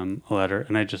 a letter.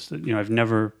 And I just, I've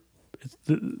never,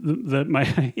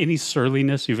 any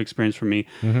surliness you've experienced from me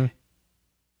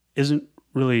isn't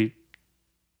really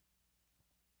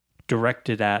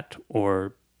directed at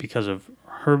or because of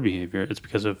her behavior. It's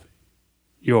because of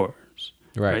yours,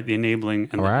 right? The enabling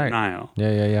and the denial.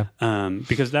 Yeah.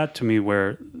 Because that to me,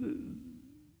 where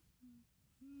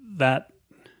that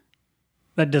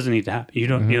doesn't need to happen. You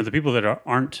don't, the people that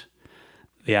aren't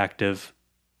the active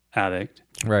addict,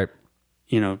 right?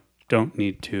 Don't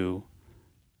need to.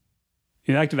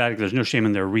 Active addict, there's no shame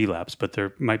in their relapse, but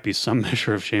there might be some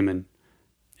measure of shame in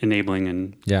enabling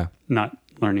and not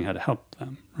learning how to help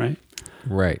them, right?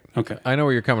 Right. Okay. I know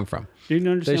where you're coming from. You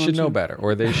understand they should know better,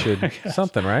 or they should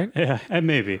something, right? Yeah,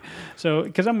 maybe. So,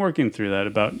 because I'm working through that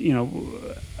about,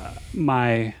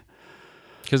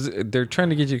 because they're trying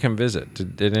to get you to come visit.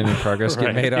 Did any progress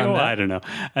get made on that? I don't know.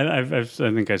 I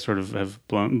think I sort of have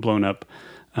blown up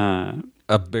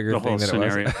a bigger thing than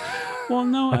scenario. It was. Well,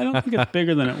 no, I don't think it's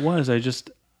bigger than it was. I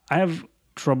have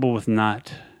trouble with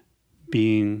not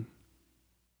being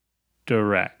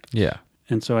direct. Yeah.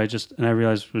 And so I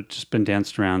realized we've just been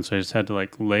danced around, so I just had to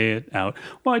lay it out.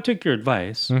 Well, I took your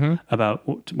advice about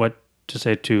what to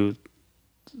say to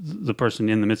the person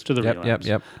in the midst of the relapse.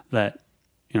 Yep. That,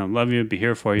 love you, be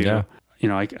here for you.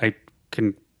 Yeah. I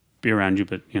can be around you,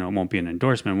 but, it won't be an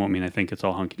endorsement. It won't mean I think it's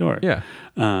all hunky-dory. Yeah.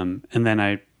 And then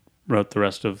I wrote the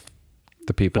rest of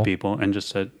the people and just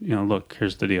said, look,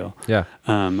 here's the deal. Yeah.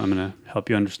 I'm going to help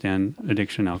you understand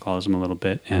addiction, alcoholism a little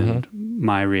bit, and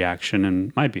my reaction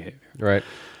and my behavior. Right.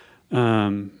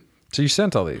 So you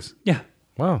sent all these? Yeah.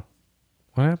 Wow.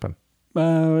 What happened?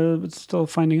 It's still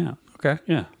finding out. Okay.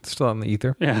 Yeah. It's still out in the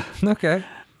ether? Yeah. Okay.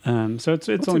 So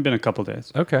it's only been a couple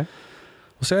days. Okay. Well,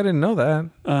 see, I didn't know that.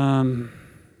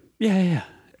 Yeah.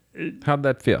 How'd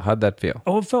that feel?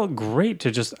 Oh, it felt great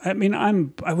to just, I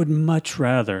would much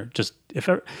rather just,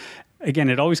 again,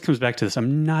 it always comes back to this.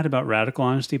 I'm not about radical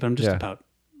honesty, but I'm just about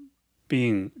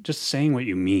just saying what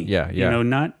you mean. Yeah.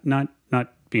 Not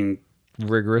being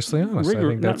rigorously honest. I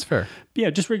think that's fair. Yeah,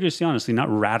 just rigorously honestly, not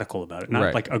radical about it.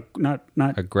 Not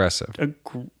not aggressive.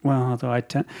 Well, although I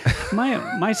tend,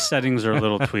 my settings are a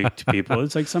little tweaked to people.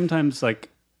 It's sometimes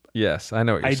yes, I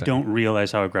know what you're saying. I don't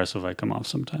realize how aggressive I come off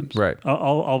sometimes. Right.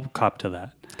 I'll cop to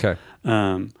that. Okay.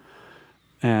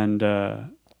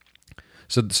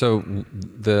 So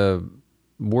the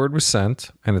word was sent,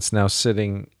 and it's now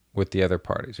sitting with the other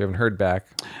parties. You haven't heard back?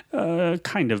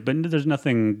 Kind of, but there's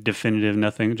nothing definitive,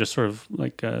 nothing, just sort of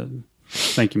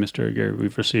thank you, Mr. Aguirre.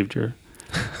 We've received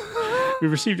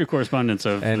your correspondence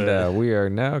of... And we are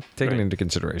now taking into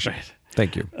consideration. Right.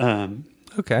 Thank you.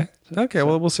 Okay. So,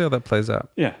 well, we'll see how that plays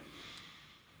out. Yeah.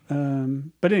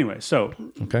 But anyway, so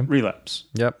relapse.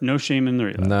 Yep. No shame in the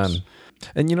relapse. None.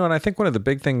 And you know what? I think one of the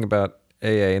big thing about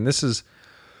AA, and this is,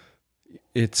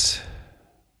 I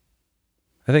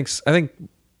think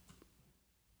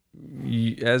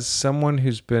as someone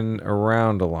who's been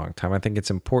around a long time, I think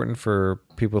it's important for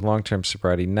people with long-term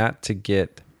sobriety not to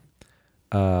get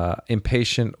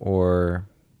impatient or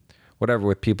whatever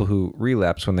with people who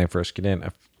relapse when they first get in.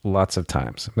 Lots of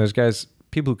times, there's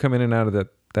people who come in and out of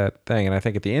that thing, and I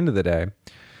think at the end of the day,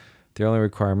 the only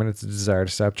requirement is a desire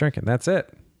to stop drinking. That's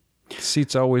it. The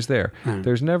seat's always there.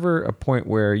 There's never a point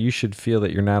where you should feel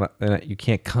that you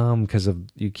can't come because of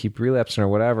you keep relapsing or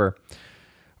whatever,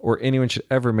 or anyone should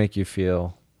ever make you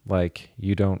feel like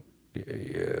you don't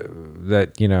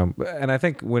And I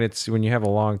think when you have a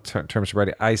long term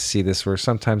sobriety, I see this where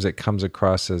sometimes it comes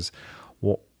across as,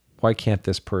 well, why can't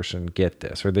this person get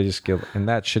this? Or they just give, and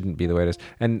that shouldn't be the way it is.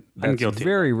 And that's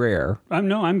very rare. I'm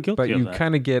guilty but you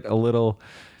kind of get a little,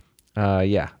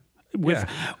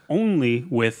 only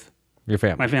with your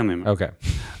family, my family member. Okay.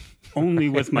 Only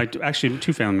with actually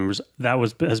two family members. That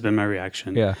has been my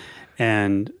reaction. Yeah.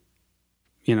 And,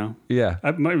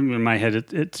 in my head,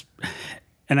 it's,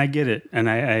 and I get it. And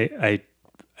I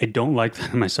don't like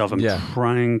that in myself. I'm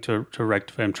trying to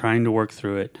rectify. I'm trying to work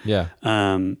through it. Yeah.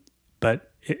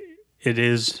 But it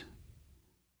is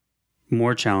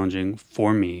more challenging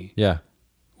for me. Yeah.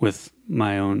 With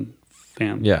my own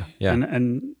family. Yeah. Yeah.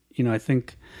 And I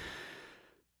think,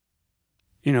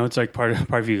 it's like part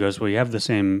of you goes, well, you have the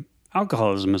same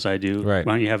alcoholism as I do. Right.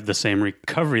 Why don't you have the same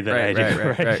recovery that I do?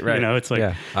 Right. It's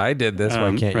like, I did this.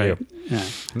 Why can't you? Yeah.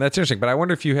 And that's interesting. But I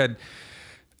wonder if you had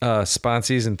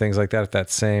sponsees and things like that, if that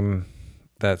same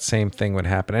thing would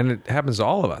happen. And it happens to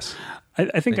all of us.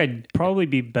 I think I'd probably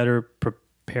be better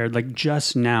prepared. Like I'm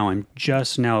just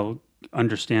now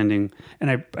understanding, and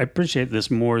I appreciate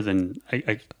this more than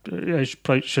I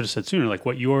probably should have said sooner. Like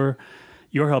what you're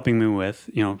helping me with,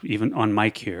 even on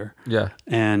mic here. Yeah.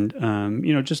 And,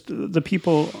 just the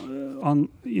people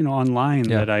online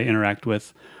that I interact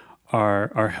with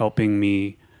are helping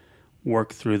me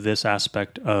work through this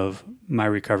aspect of my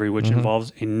recovery, which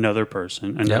involves another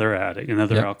person, another addict,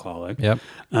 another alcoholic,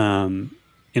 in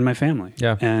my family.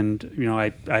 Yeah. And,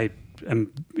 I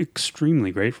am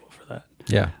extrememly grateful for that.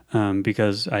 Yeah.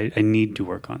 Because I need to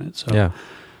work on it. So,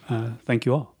 thank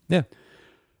you all. Yeah.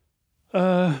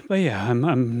 But yeah, I'm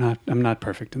not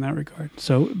perfect in that regard.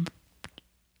 So,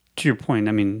 to your point,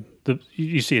 I mean,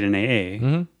 you see it in AA.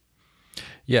 Mm-hmm.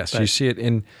 Yes, you see it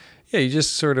in. Yeah, you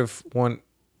just sort of want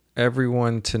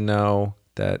everyone to know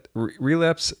that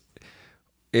relapse.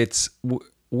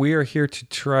 We are here to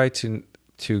try to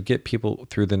get people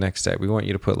through the next day. We want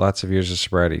you to put lots of years of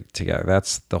sobriety together.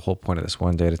 That's the whole point of this,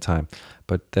 one day at a time.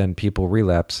 But then people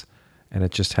relapse. And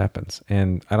it just happens.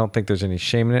 And I don't think there's any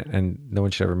shame in it, and no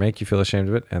one should ever make you feel ashamed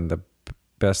of it. And the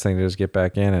best thing to do is get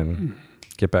back in and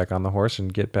get back on the horse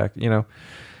and get back, and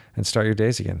start your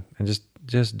days again. And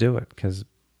just do it, because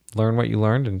learn what you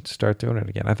learned and start doing it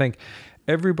again. I think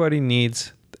everybody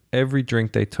needs every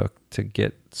drink they took to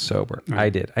get sober. Right. I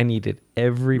did. I needed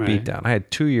every beatdown. I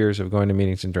had 2 years of going to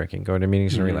meetings and drinking, going to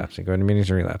meetings and relapsing, going to meetings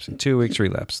and relapsing, 2 weeks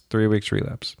relapse, 3 weeks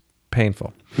relapse.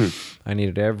 Painful. I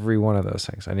needed every one of those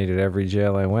things. I needed every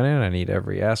jail I went in. I need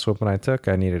every ass whooping I took.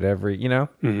 I needed every,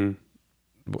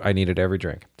 I needed every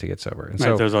drink to get sober. And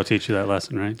so those all teach you that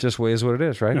lesson, right? Just is what it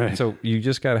is, right? So you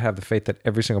just got to have the faith that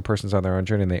every single person's on their own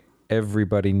journey, and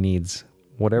everybody needs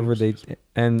whatever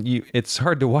it's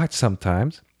hard to watch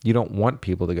sometimes. You don't want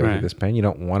people to go through this pain. You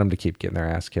don't want them to keep getting their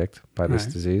ass kicked by this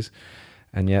disease.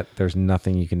 And yet there's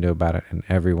nothing you can do about it. And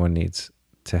everyone needs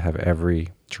to have every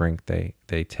drink they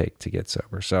take to get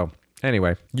sober. So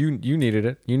anyway, you needed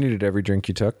it. You needed every drink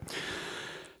you took.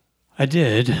 I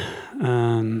did.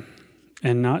 And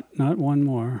not one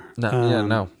more.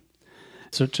 No.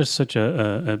 So just such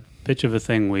a bitch of a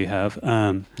thing we have.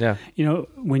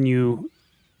 When you,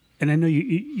 and I know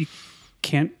you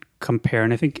can't compare,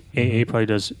 and I think AA probably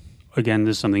does, again,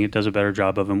 this is something it does a better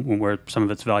job of, and where some of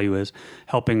its value is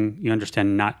helping you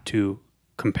understand not to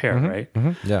compare, right?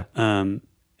 Mm-hmm. Yeah.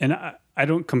 And I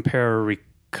don't compare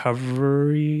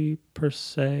recovery per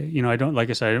se. I don't,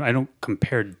 like I said, I don't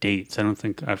compare dates. I don't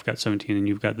think I've got 17 and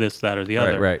you've got this, that, or the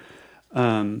other. Right.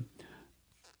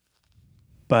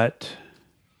 But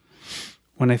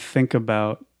when I think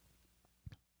about,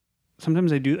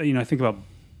 sometimes I do, I think about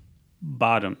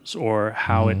bottoms or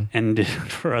how it ended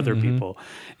for other people.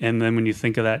 And then when you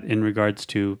think of that in regards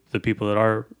to the people that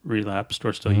are relapsed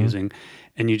or still using,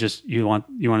 and you want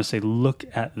to say, look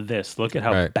at this, look at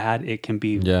how bad it can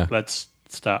be. Yeah. Let's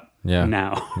stop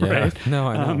now. Yeah. Right. No,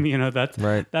 I know.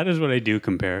 That is what I do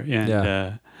compare.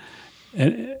 And,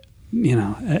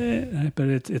 but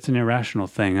it's an irrational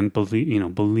thing. And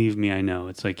believe me, I know.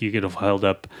 It's like you could have held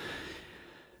up,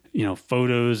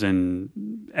 photos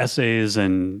and essays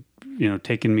and,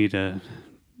 taken me to,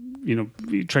 you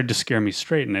tried to scare me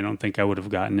straight, and I don't think I would have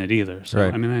gotten it either. So,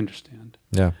 I mean, I understand.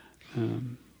 Yeah.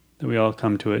 That we all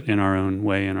come to it in our own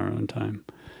way, in our own time.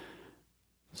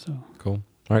 So cool.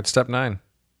 All right. Step 9.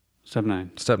 Step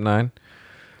 9.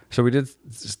 So we did,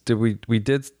 is that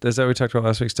what we talked about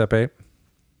last week? Step 8?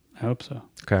 I hope so.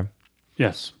 Okay.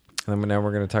 Yes. And then now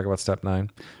we're going to talk about step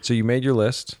 9. So you made your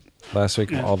list last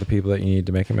week of all the people that you need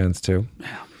to make amends to.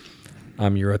 Yeah.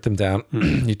 You wrote them down.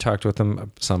 You talked with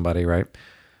somebody, right?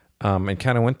 And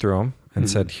kind of went through them and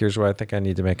said, here's why I think I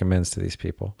need to make amends to these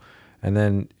people. And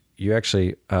then you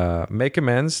actually make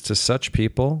amends to such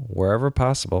people wherever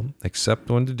possible,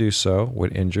 except when to do so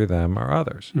would injure them or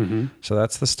others. Mm-hmm. So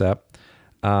that's the step.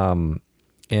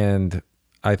 And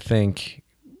I think,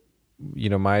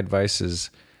 my advice is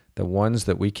the ones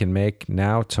that we can make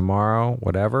now, tomorrow,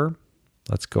 whatever,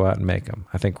 let's go out and make them.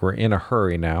 I think we're in a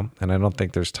hurry now, and I don't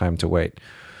think there's time to wait.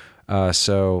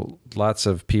 So lots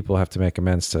of people have to make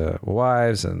amends to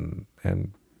wives and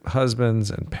husbands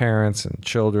and parents and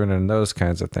children and those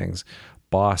kinds of things,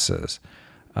 bosses.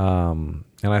 And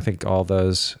I think all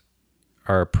those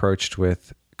are approached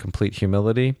with complete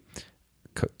humility,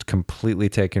 completely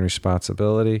taking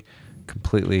responsibility,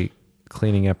 completely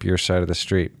cleaning up your side of the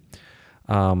street.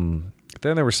 Then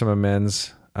there were some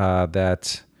amends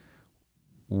that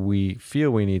we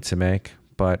feel we need to make,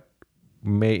 but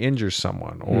may injure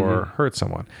someone or hurt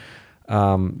someone.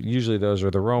 Usually those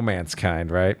are the romance kind,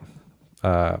 right?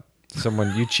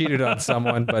 Someone you cheated on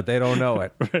someone, but they don't know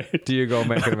it. Right. Do you go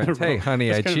make an amends? Hey,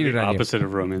 honey, I cheated on you. Opposite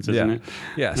of romance, isn't it?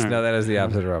 Yes. All right. No, that is the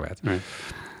opposite of romance.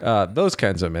 Right. Those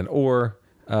kinds of amends, or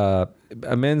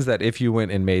amends that if you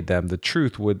went and made them, the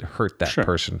truth would hurt that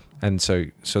person, and so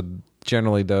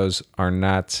generally those are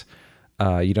not.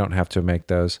 You don't have to make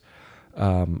those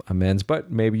amends,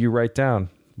 but maybe you write down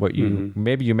what you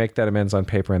maybe you make that amends on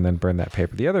paper and then burn that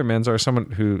paper. The other amends are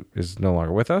someone who is no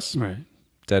longer with us, right?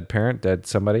 Dead parent, dead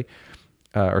somebody,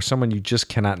 or someone you just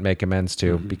cannot make amends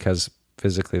to because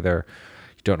physically you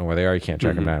don't know where they are, you can't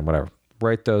track them down, whatever.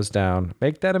 Write those down,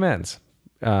 make that amends,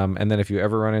 and then if you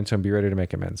ever run into them, be ready to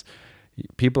make amends.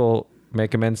 People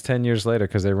make amends 10 years later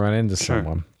because they run into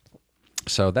someone.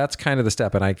 So that's kind of the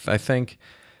step, and I think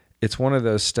it's one of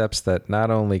those steps that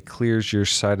not only clears your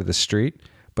side of the street,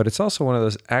 but it's also one of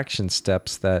those action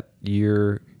steps that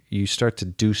you start to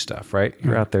do stuff, right?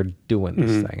 You're out there doing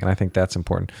this thing. And I think that's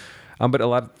important. But a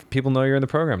lot of people know you're in the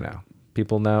program now.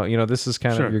 People now, this is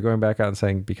kind of, you're going back out and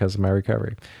saying, because of my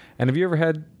recovery. And have you ever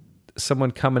had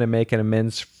someone come in and make an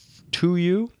amends to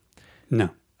you? No.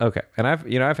 Okay. And I've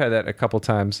had that a couple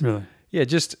times. Really? Yeah,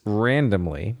 just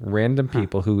random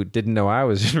people who didn't know I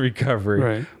was in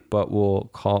recovery, but will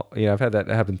call, I've had that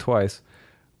happen twice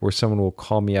where someone will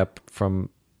call me up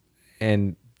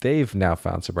and they've now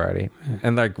found sobriety.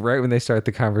 And like right when they start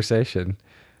the conversation,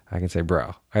 I can say,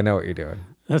 bro, I know what you're doing.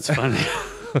 That's funny.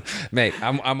 Mate,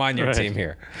 I'm on your team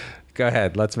here. Go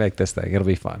ahead. Let's make this thing. It'll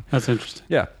be fun. That's interesting.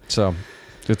 Yeah. So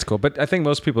it's cool. But I think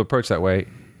most people approach that way.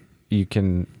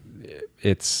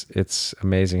 It's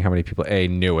amazing how many people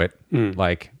knew it, and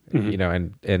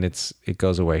it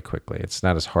goes away quickly. It's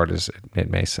not as hard as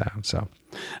it may sound. So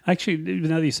actually,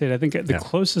 now that you say it, I think the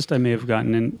closest I may have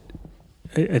gotten in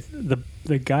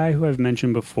the guy who I've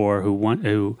mentioned before, who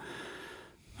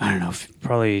I don't know,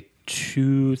 probably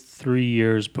 2-3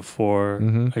 years before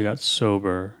I got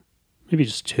sober, maybe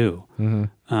just 2,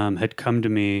 had come to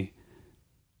me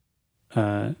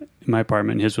in my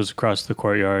apartment. His was across the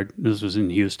courtyard. This was in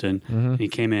Houston. And he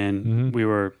came in. We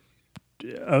were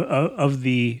of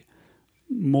the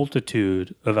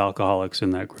multitude of alcoholics in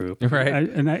that group, right?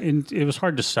 And it was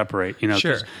hard to separate,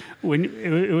 Sure. When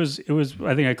it was,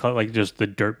 I think I call it like just the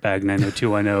dirtbag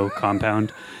 90210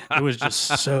 compound. It was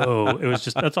just that's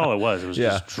all it was. It was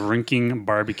just drinking,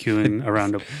 barbecuing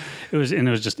around it was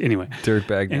just anyway.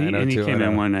 Dirtbag 90210. And he came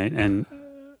in one night and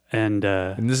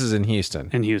this is in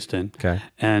Houston. Okay.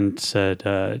 And said,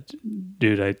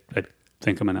 dude, I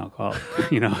think I'm an alcoholic,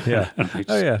 Yeah. And I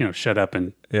just, shut up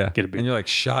and get a beer. And you're like,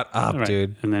 shut up,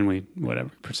 dude. And then we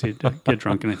proceeded to get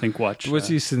drunk and I think watch. Was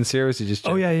he sincere? Was he just?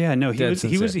 Oh yeah. No, he was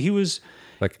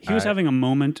having a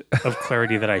moment of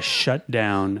clarity that I shut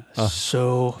down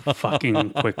so fucking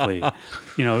quickly.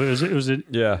 It was a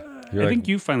I think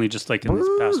you finally just like in this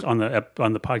past on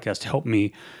the podcast helped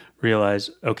me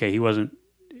realize, okay, it wasn't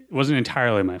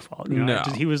entirely my fault. No.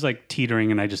 He was like teetering,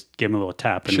 and I just gave him a little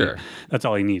tap, and that's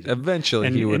all he needed.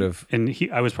 Eventually, he would have. And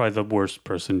I was probably the worst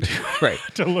person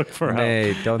to look for help.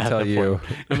 Hey, don't tell you.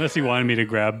 Unless he wanted me to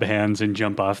grab hands and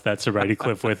jump off that sobriety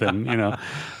cliff with him,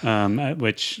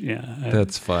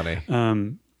 That's funny.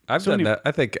 I've done that.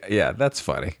 I think, that's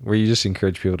funny. Where you just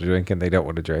encourage people to drink and they don't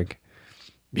want to drink.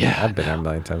 Yeah, I've been there a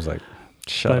million times. Like,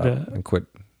 shut up and quit.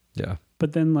 Yeah,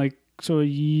 but then so a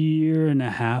year and a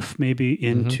half maybe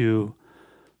into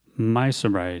my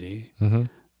sobriety,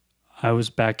 I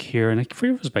was back here, and I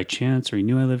forget if it was by chance or he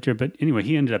knew I lived here, but anyway,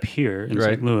 he ended up here in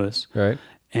St. Louis. Right.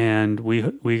 And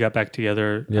we got back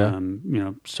together,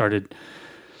 started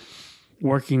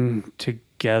working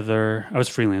together. I was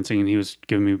freelancing and he was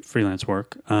giving me freelance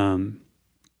work. And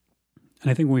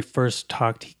I think when we first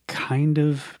talked, he kind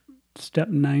of step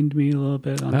nined me a little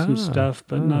bit on some stuff,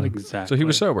 but not exactly. So he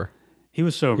was sober. He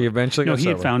was sober. He eventually got sober.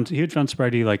 He had found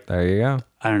sobriety there you go.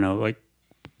 I don't know,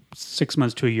 6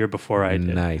 months to a year before I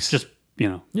did. Nice. Just,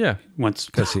 once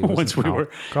because he was we were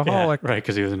alcoholic. right,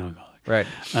 because he was an alcoholic. Right.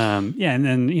 And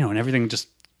then, and everything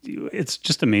it's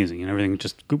just amazing. And everything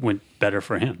just went better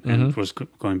for him and was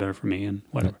going better for me and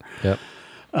whatever. Yep.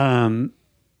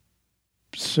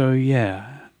 So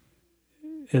yeah,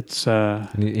 it's,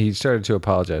 he started to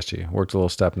apologize to you, worked a little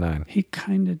step 9. He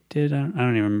kind of did. I don't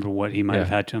even remember what he might have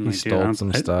had to him. He stole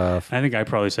some stuff. I think I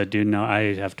probably said, dude, no,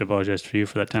 I have to apologize for you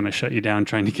for that time I shut you down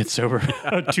trying to get sober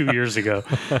 2 years ago.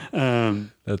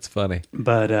 That's funny.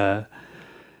 But,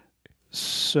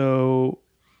 so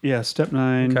yeah, step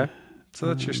 9. Okay. So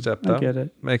that's your step, though. I get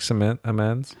it. Make some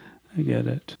amends. I get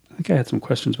it. I think I had some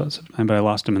questions about step 9, but I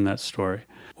lost them in that story.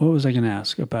 What was I going to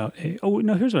ask about? Here's what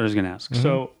I was going to ask.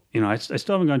 So, I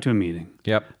still haven't gone to a meeting.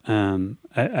 Yep.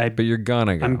 But you're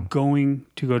gonna go. I'm going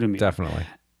to go to a meeting. Definitely.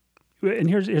 and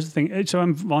here's the thing. So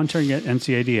I'm volunteering at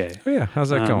NCADA. Oh yeah, how's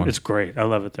that going? It's great. I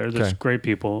love it there. There's great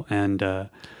people, and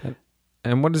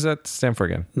what does that stand for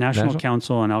again? National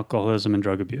Council on Alcoholism and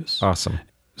Drug Abuse. Awesome.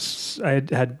 I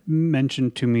had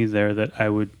mentioned to me there that I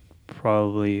would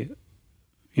probably,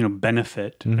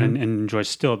 benefit and enjoy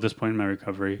still at this point in my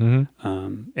recovery,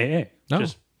 AA. Oh,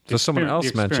 so someone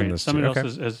else mentioned this. Someone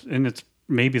else is, and it's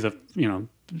maybe the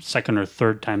second or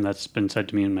third time that's been said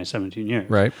to me in my 17 years.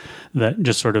 Right. That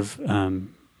just sort of,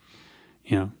 don't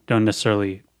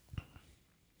necessarily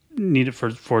need it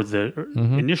for the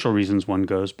initial reasons one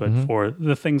goes, but for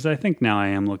the things that I think now I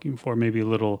am looking for, maybe a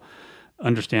little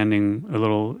understanding, a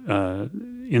little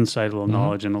insight, a little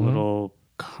knowledge, and a little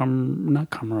not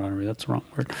camaraderie. That's the wrong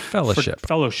word. Fellowship.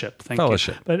 Fellowship. Thank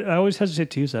you. But I always hesitate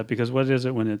to use that because what is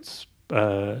it when it's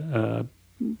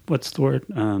what's the word?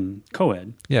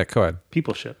 Co-ed. Yeah, co-ed.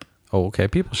 Peopleship. Oh, okay.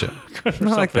 Peopleship.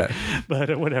 I like that.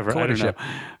 But whatever. I don't know.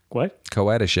 What?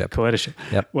 Co-ediship. Co-ediship.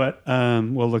 Yep. What?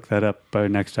 We'll look that up by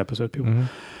next episode, people.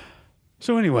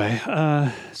 So anyway,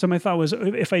 so my thought was,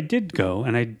 if I did go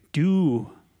and I do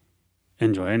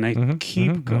enjoy and I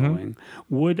keep going,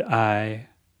 would I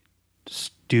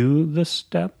do the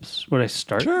steps? Would I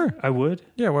start? Sure. I would.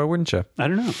 Yeah. Why wouldn't you? I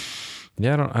don't know.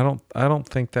 Yeah. I don't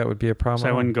think that would be a problem. So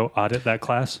I wouldn't go audit that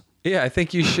class. Yeah, I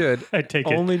think you should. I'd take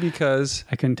it only because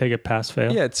I couldn't take it pass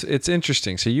fail. Yeah, it's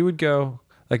interesting. So you would go,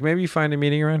 like maybe you find a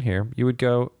meeting around here. You would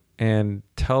go and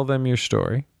tell them your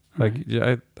story. Like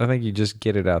I think you just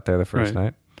get it out there the first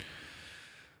night.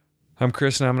 I'm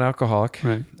Chris and I'm an alcoholic.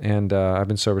 Right. And I've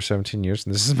been sober 17 years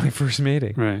and this is my first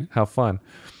meeting. Right. How fun.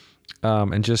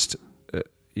 And just,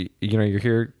 you're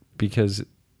here because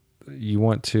you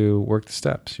want to work the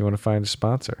steps. You want to find a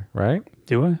sponsor, right?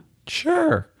 Do I?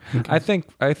 Sure. Okay.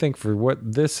 I think for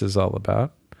what this is all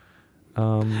about,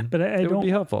 but it would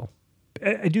be helpful.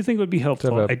 I do think it would be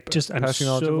helpful. I'm passing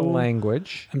knowledge of the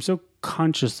language. I'm so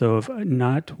conscious though of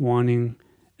not wanting,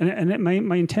 and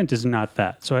my intent is not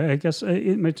that. So I guess my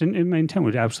intent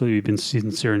would absolutely be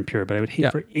sincere and pure. But I would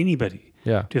hate for anybody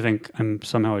to think I'm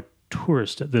somehow a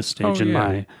tourist at this stage in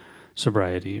my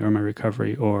sobriety or my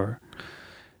recovery. Or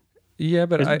do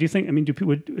you think? I mean, do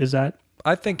people? Is that?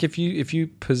 I think if you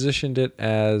positioned it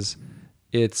as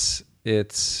it's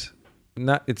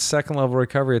second level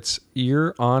recovery, it's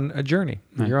you're on a journey.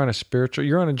 Right. You're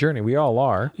on a journey. We all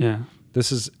are. Yeah.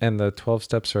 And the 12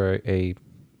 steps are a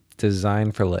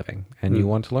design for living and you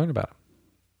want to learn about them.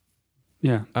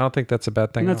 Yeah. I don't think that's a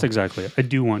bad thing. And that's exactly it. I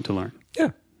do want to learn. Yeah.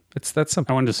 It's that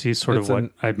simple. I wanted to see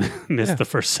what I missed the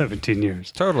first 17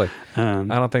 years. Totally. I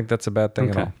don't think that's a bad thing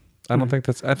at all. I don't think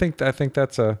that's, I think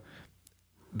that's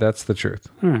the truth.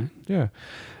 All right. Yeah.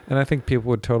 And I think people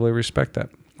would totally respect that.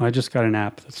 Well, I just got an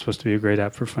app that's supposed to be a great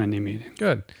app for finding meetings.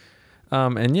 Good.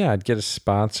 I'd get a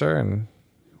sponsor and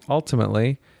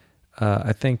ultimately,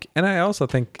 I also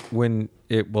think when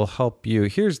it will help you,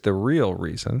 here's the real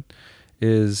reason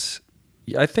is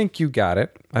I think you got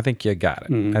it. I think you got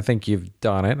it. Mm-hmm. I think you've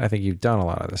done it. I think you've done a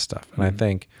lot of this stuff. And I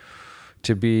think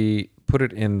to put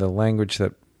it in the language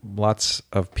that lots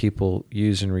of people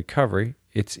use in recovery,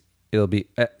 it'll be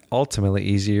ultimately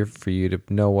easier for you to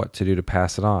know what to do to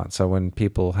pass it on. So when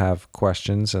people have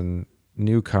questions and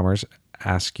newcomers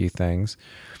ask you things,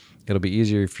 it'll be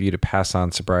easier for you to pass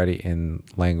on sobriety in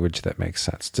language that makes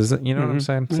sense. Does it? You know what I'm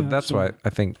saying? So that's why I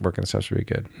think working steps would be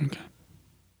good. Okay.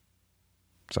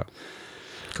 So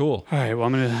cool. All right. Well,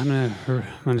 I'm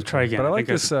gonna try again. But I like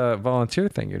this volunteer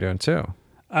thing you're doing too.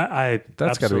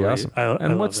 That's got to be awesome.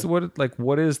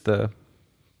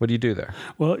 What do you do there?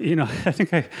 Well, I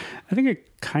think I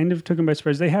kind of took them by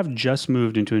surprise. They have just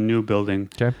moved into a new building.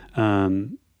 Okay.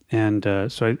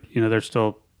 So they're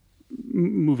still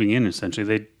moving in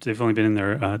essentially. They've only been in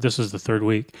there. This is the third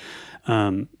week.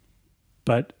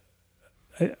 But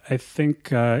I think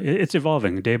it's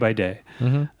evolving day by day.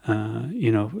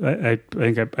 Mm-hmm. I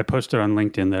think I posted on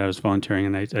LinkedIn that I was volunteering,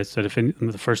 and I said if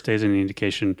the first day is any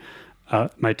indication,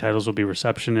 my titles will be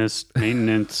receptionist,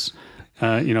 maintenance,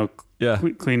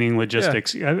 cleaning,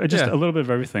 logistics, a little bit of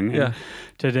everything. And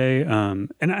today,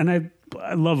 and I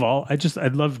love I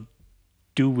love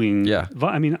doing. Yeah.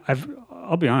 I mean,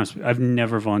 I'll be honest, I've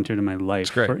never volunteered in my life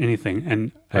for anything,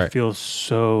 and I feel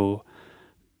so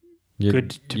good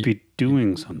to be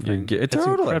doing something. It's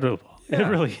incredible. Yeah. It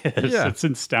really is. Yeah. It's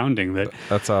astounding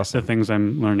that's awesome. The things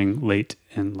I'm learning late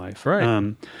in life.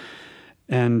 Right.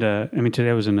 Today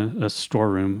I was in a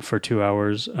storeroom for 2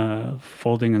 hours,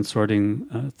 folding and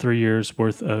sorting 3 years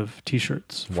worth of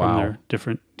T-shirts from their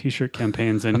different T-shirt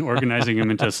campaigns and organizing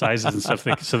them into sizes and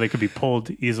stuff so they could be pulled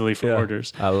easily for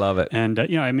orders. I love it. And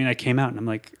I came out and I'm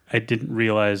like, I didn't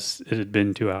realize it had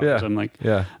been 2 hours. Yeah. I'm like,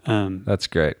 that's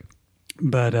great.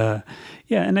 But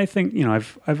yeah, and I think, you know,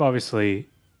 I've obviously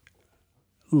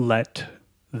let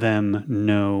them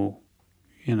know,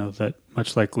 you know, that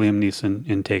much like Liam Neeson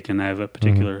in Taken, I have a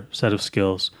particular set of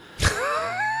skills.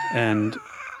 And,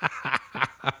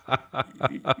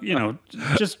 you know,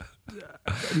 just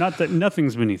not that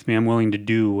nothing's beneath me. I'm willing to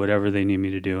do whatever they need me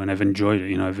to do. And I've enjoyed it.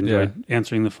 You know, I've enjoyed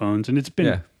answering the phones. And it's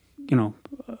been, you know,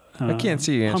 I can't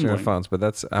see you answering the phones, but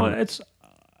that's... well, it's...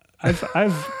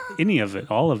 I've any of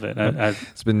it, all of it.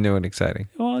 It's been new and exciting.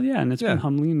 Well, yeah, and it's been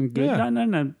humbling and good. Yeah.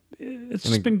 No. It's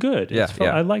just been good. Yeah,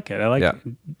 I like it. I like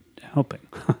helping.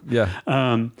 Yeah.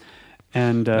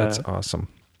 And that's awesome.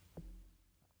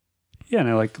 Yeah, and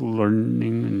I like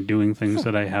learning and doing things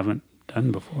that I haven't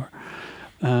done before.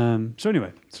 So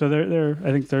anyway, so they're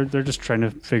I think they're just trying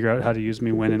to figure out how to use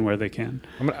me when and where they can.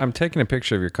 I'm taking a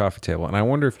picture of your coffee table, and I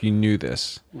wonder if you knew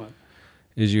this. What?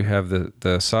 Is you have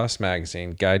the Sauce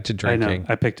Magazine Guide to Drinking. I know.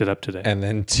 I picked it up today. And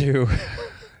then two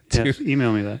yes,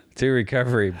 email me that. 2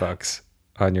 recovery books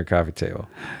on your coffee table.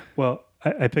 Well,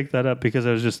 I picked that up because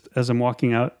I was just, as I'm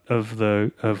walking out of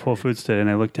Whole Foods today, and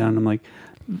I looked down and I'm like,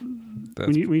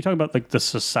 when you talk about like the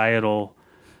societal,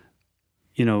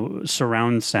 you know,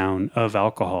 surround sound of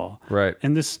alcohol. Right.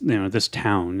 And this, you know, this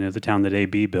town, you know, the town that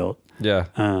AB built. Yeah.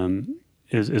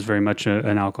 Is very much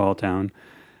an alcohol town.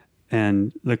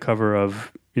 And the cover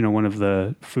of, you know, one of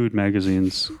the food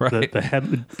magazines, right. the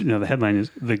headline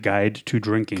is "The Guide to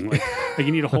Drinking." Like you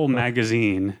need a whole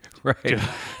magazine to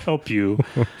help you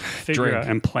figure out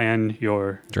and plan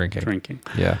your drinking.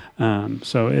 Yeah.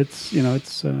 So it's, you know,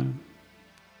 it's ain't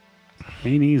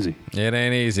easy. It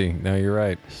ain't easy. No, you're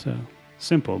right. So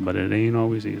simple, but it ain't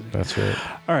always easy. That's right.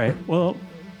 All right. Well,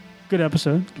 good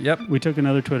episode. Yep. We took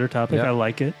another Twitter topic. Yep. I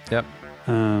like it. Yep.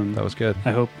 That was good.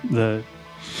 I hope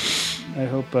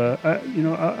you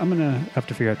know, I'm going to have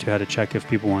to figure out too how to check if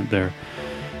people want their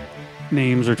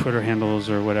names or Twitter handles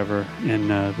or whatever in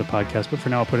the podcast. But for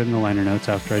now, I'll put it in the liner notes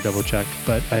after I double check.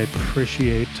 But I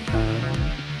appreciate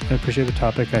the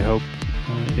topic. I hope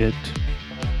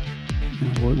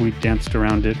we danced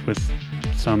around it with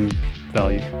some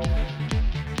value.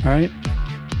 All right.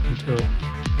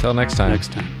 Until next time.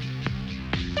 Next time.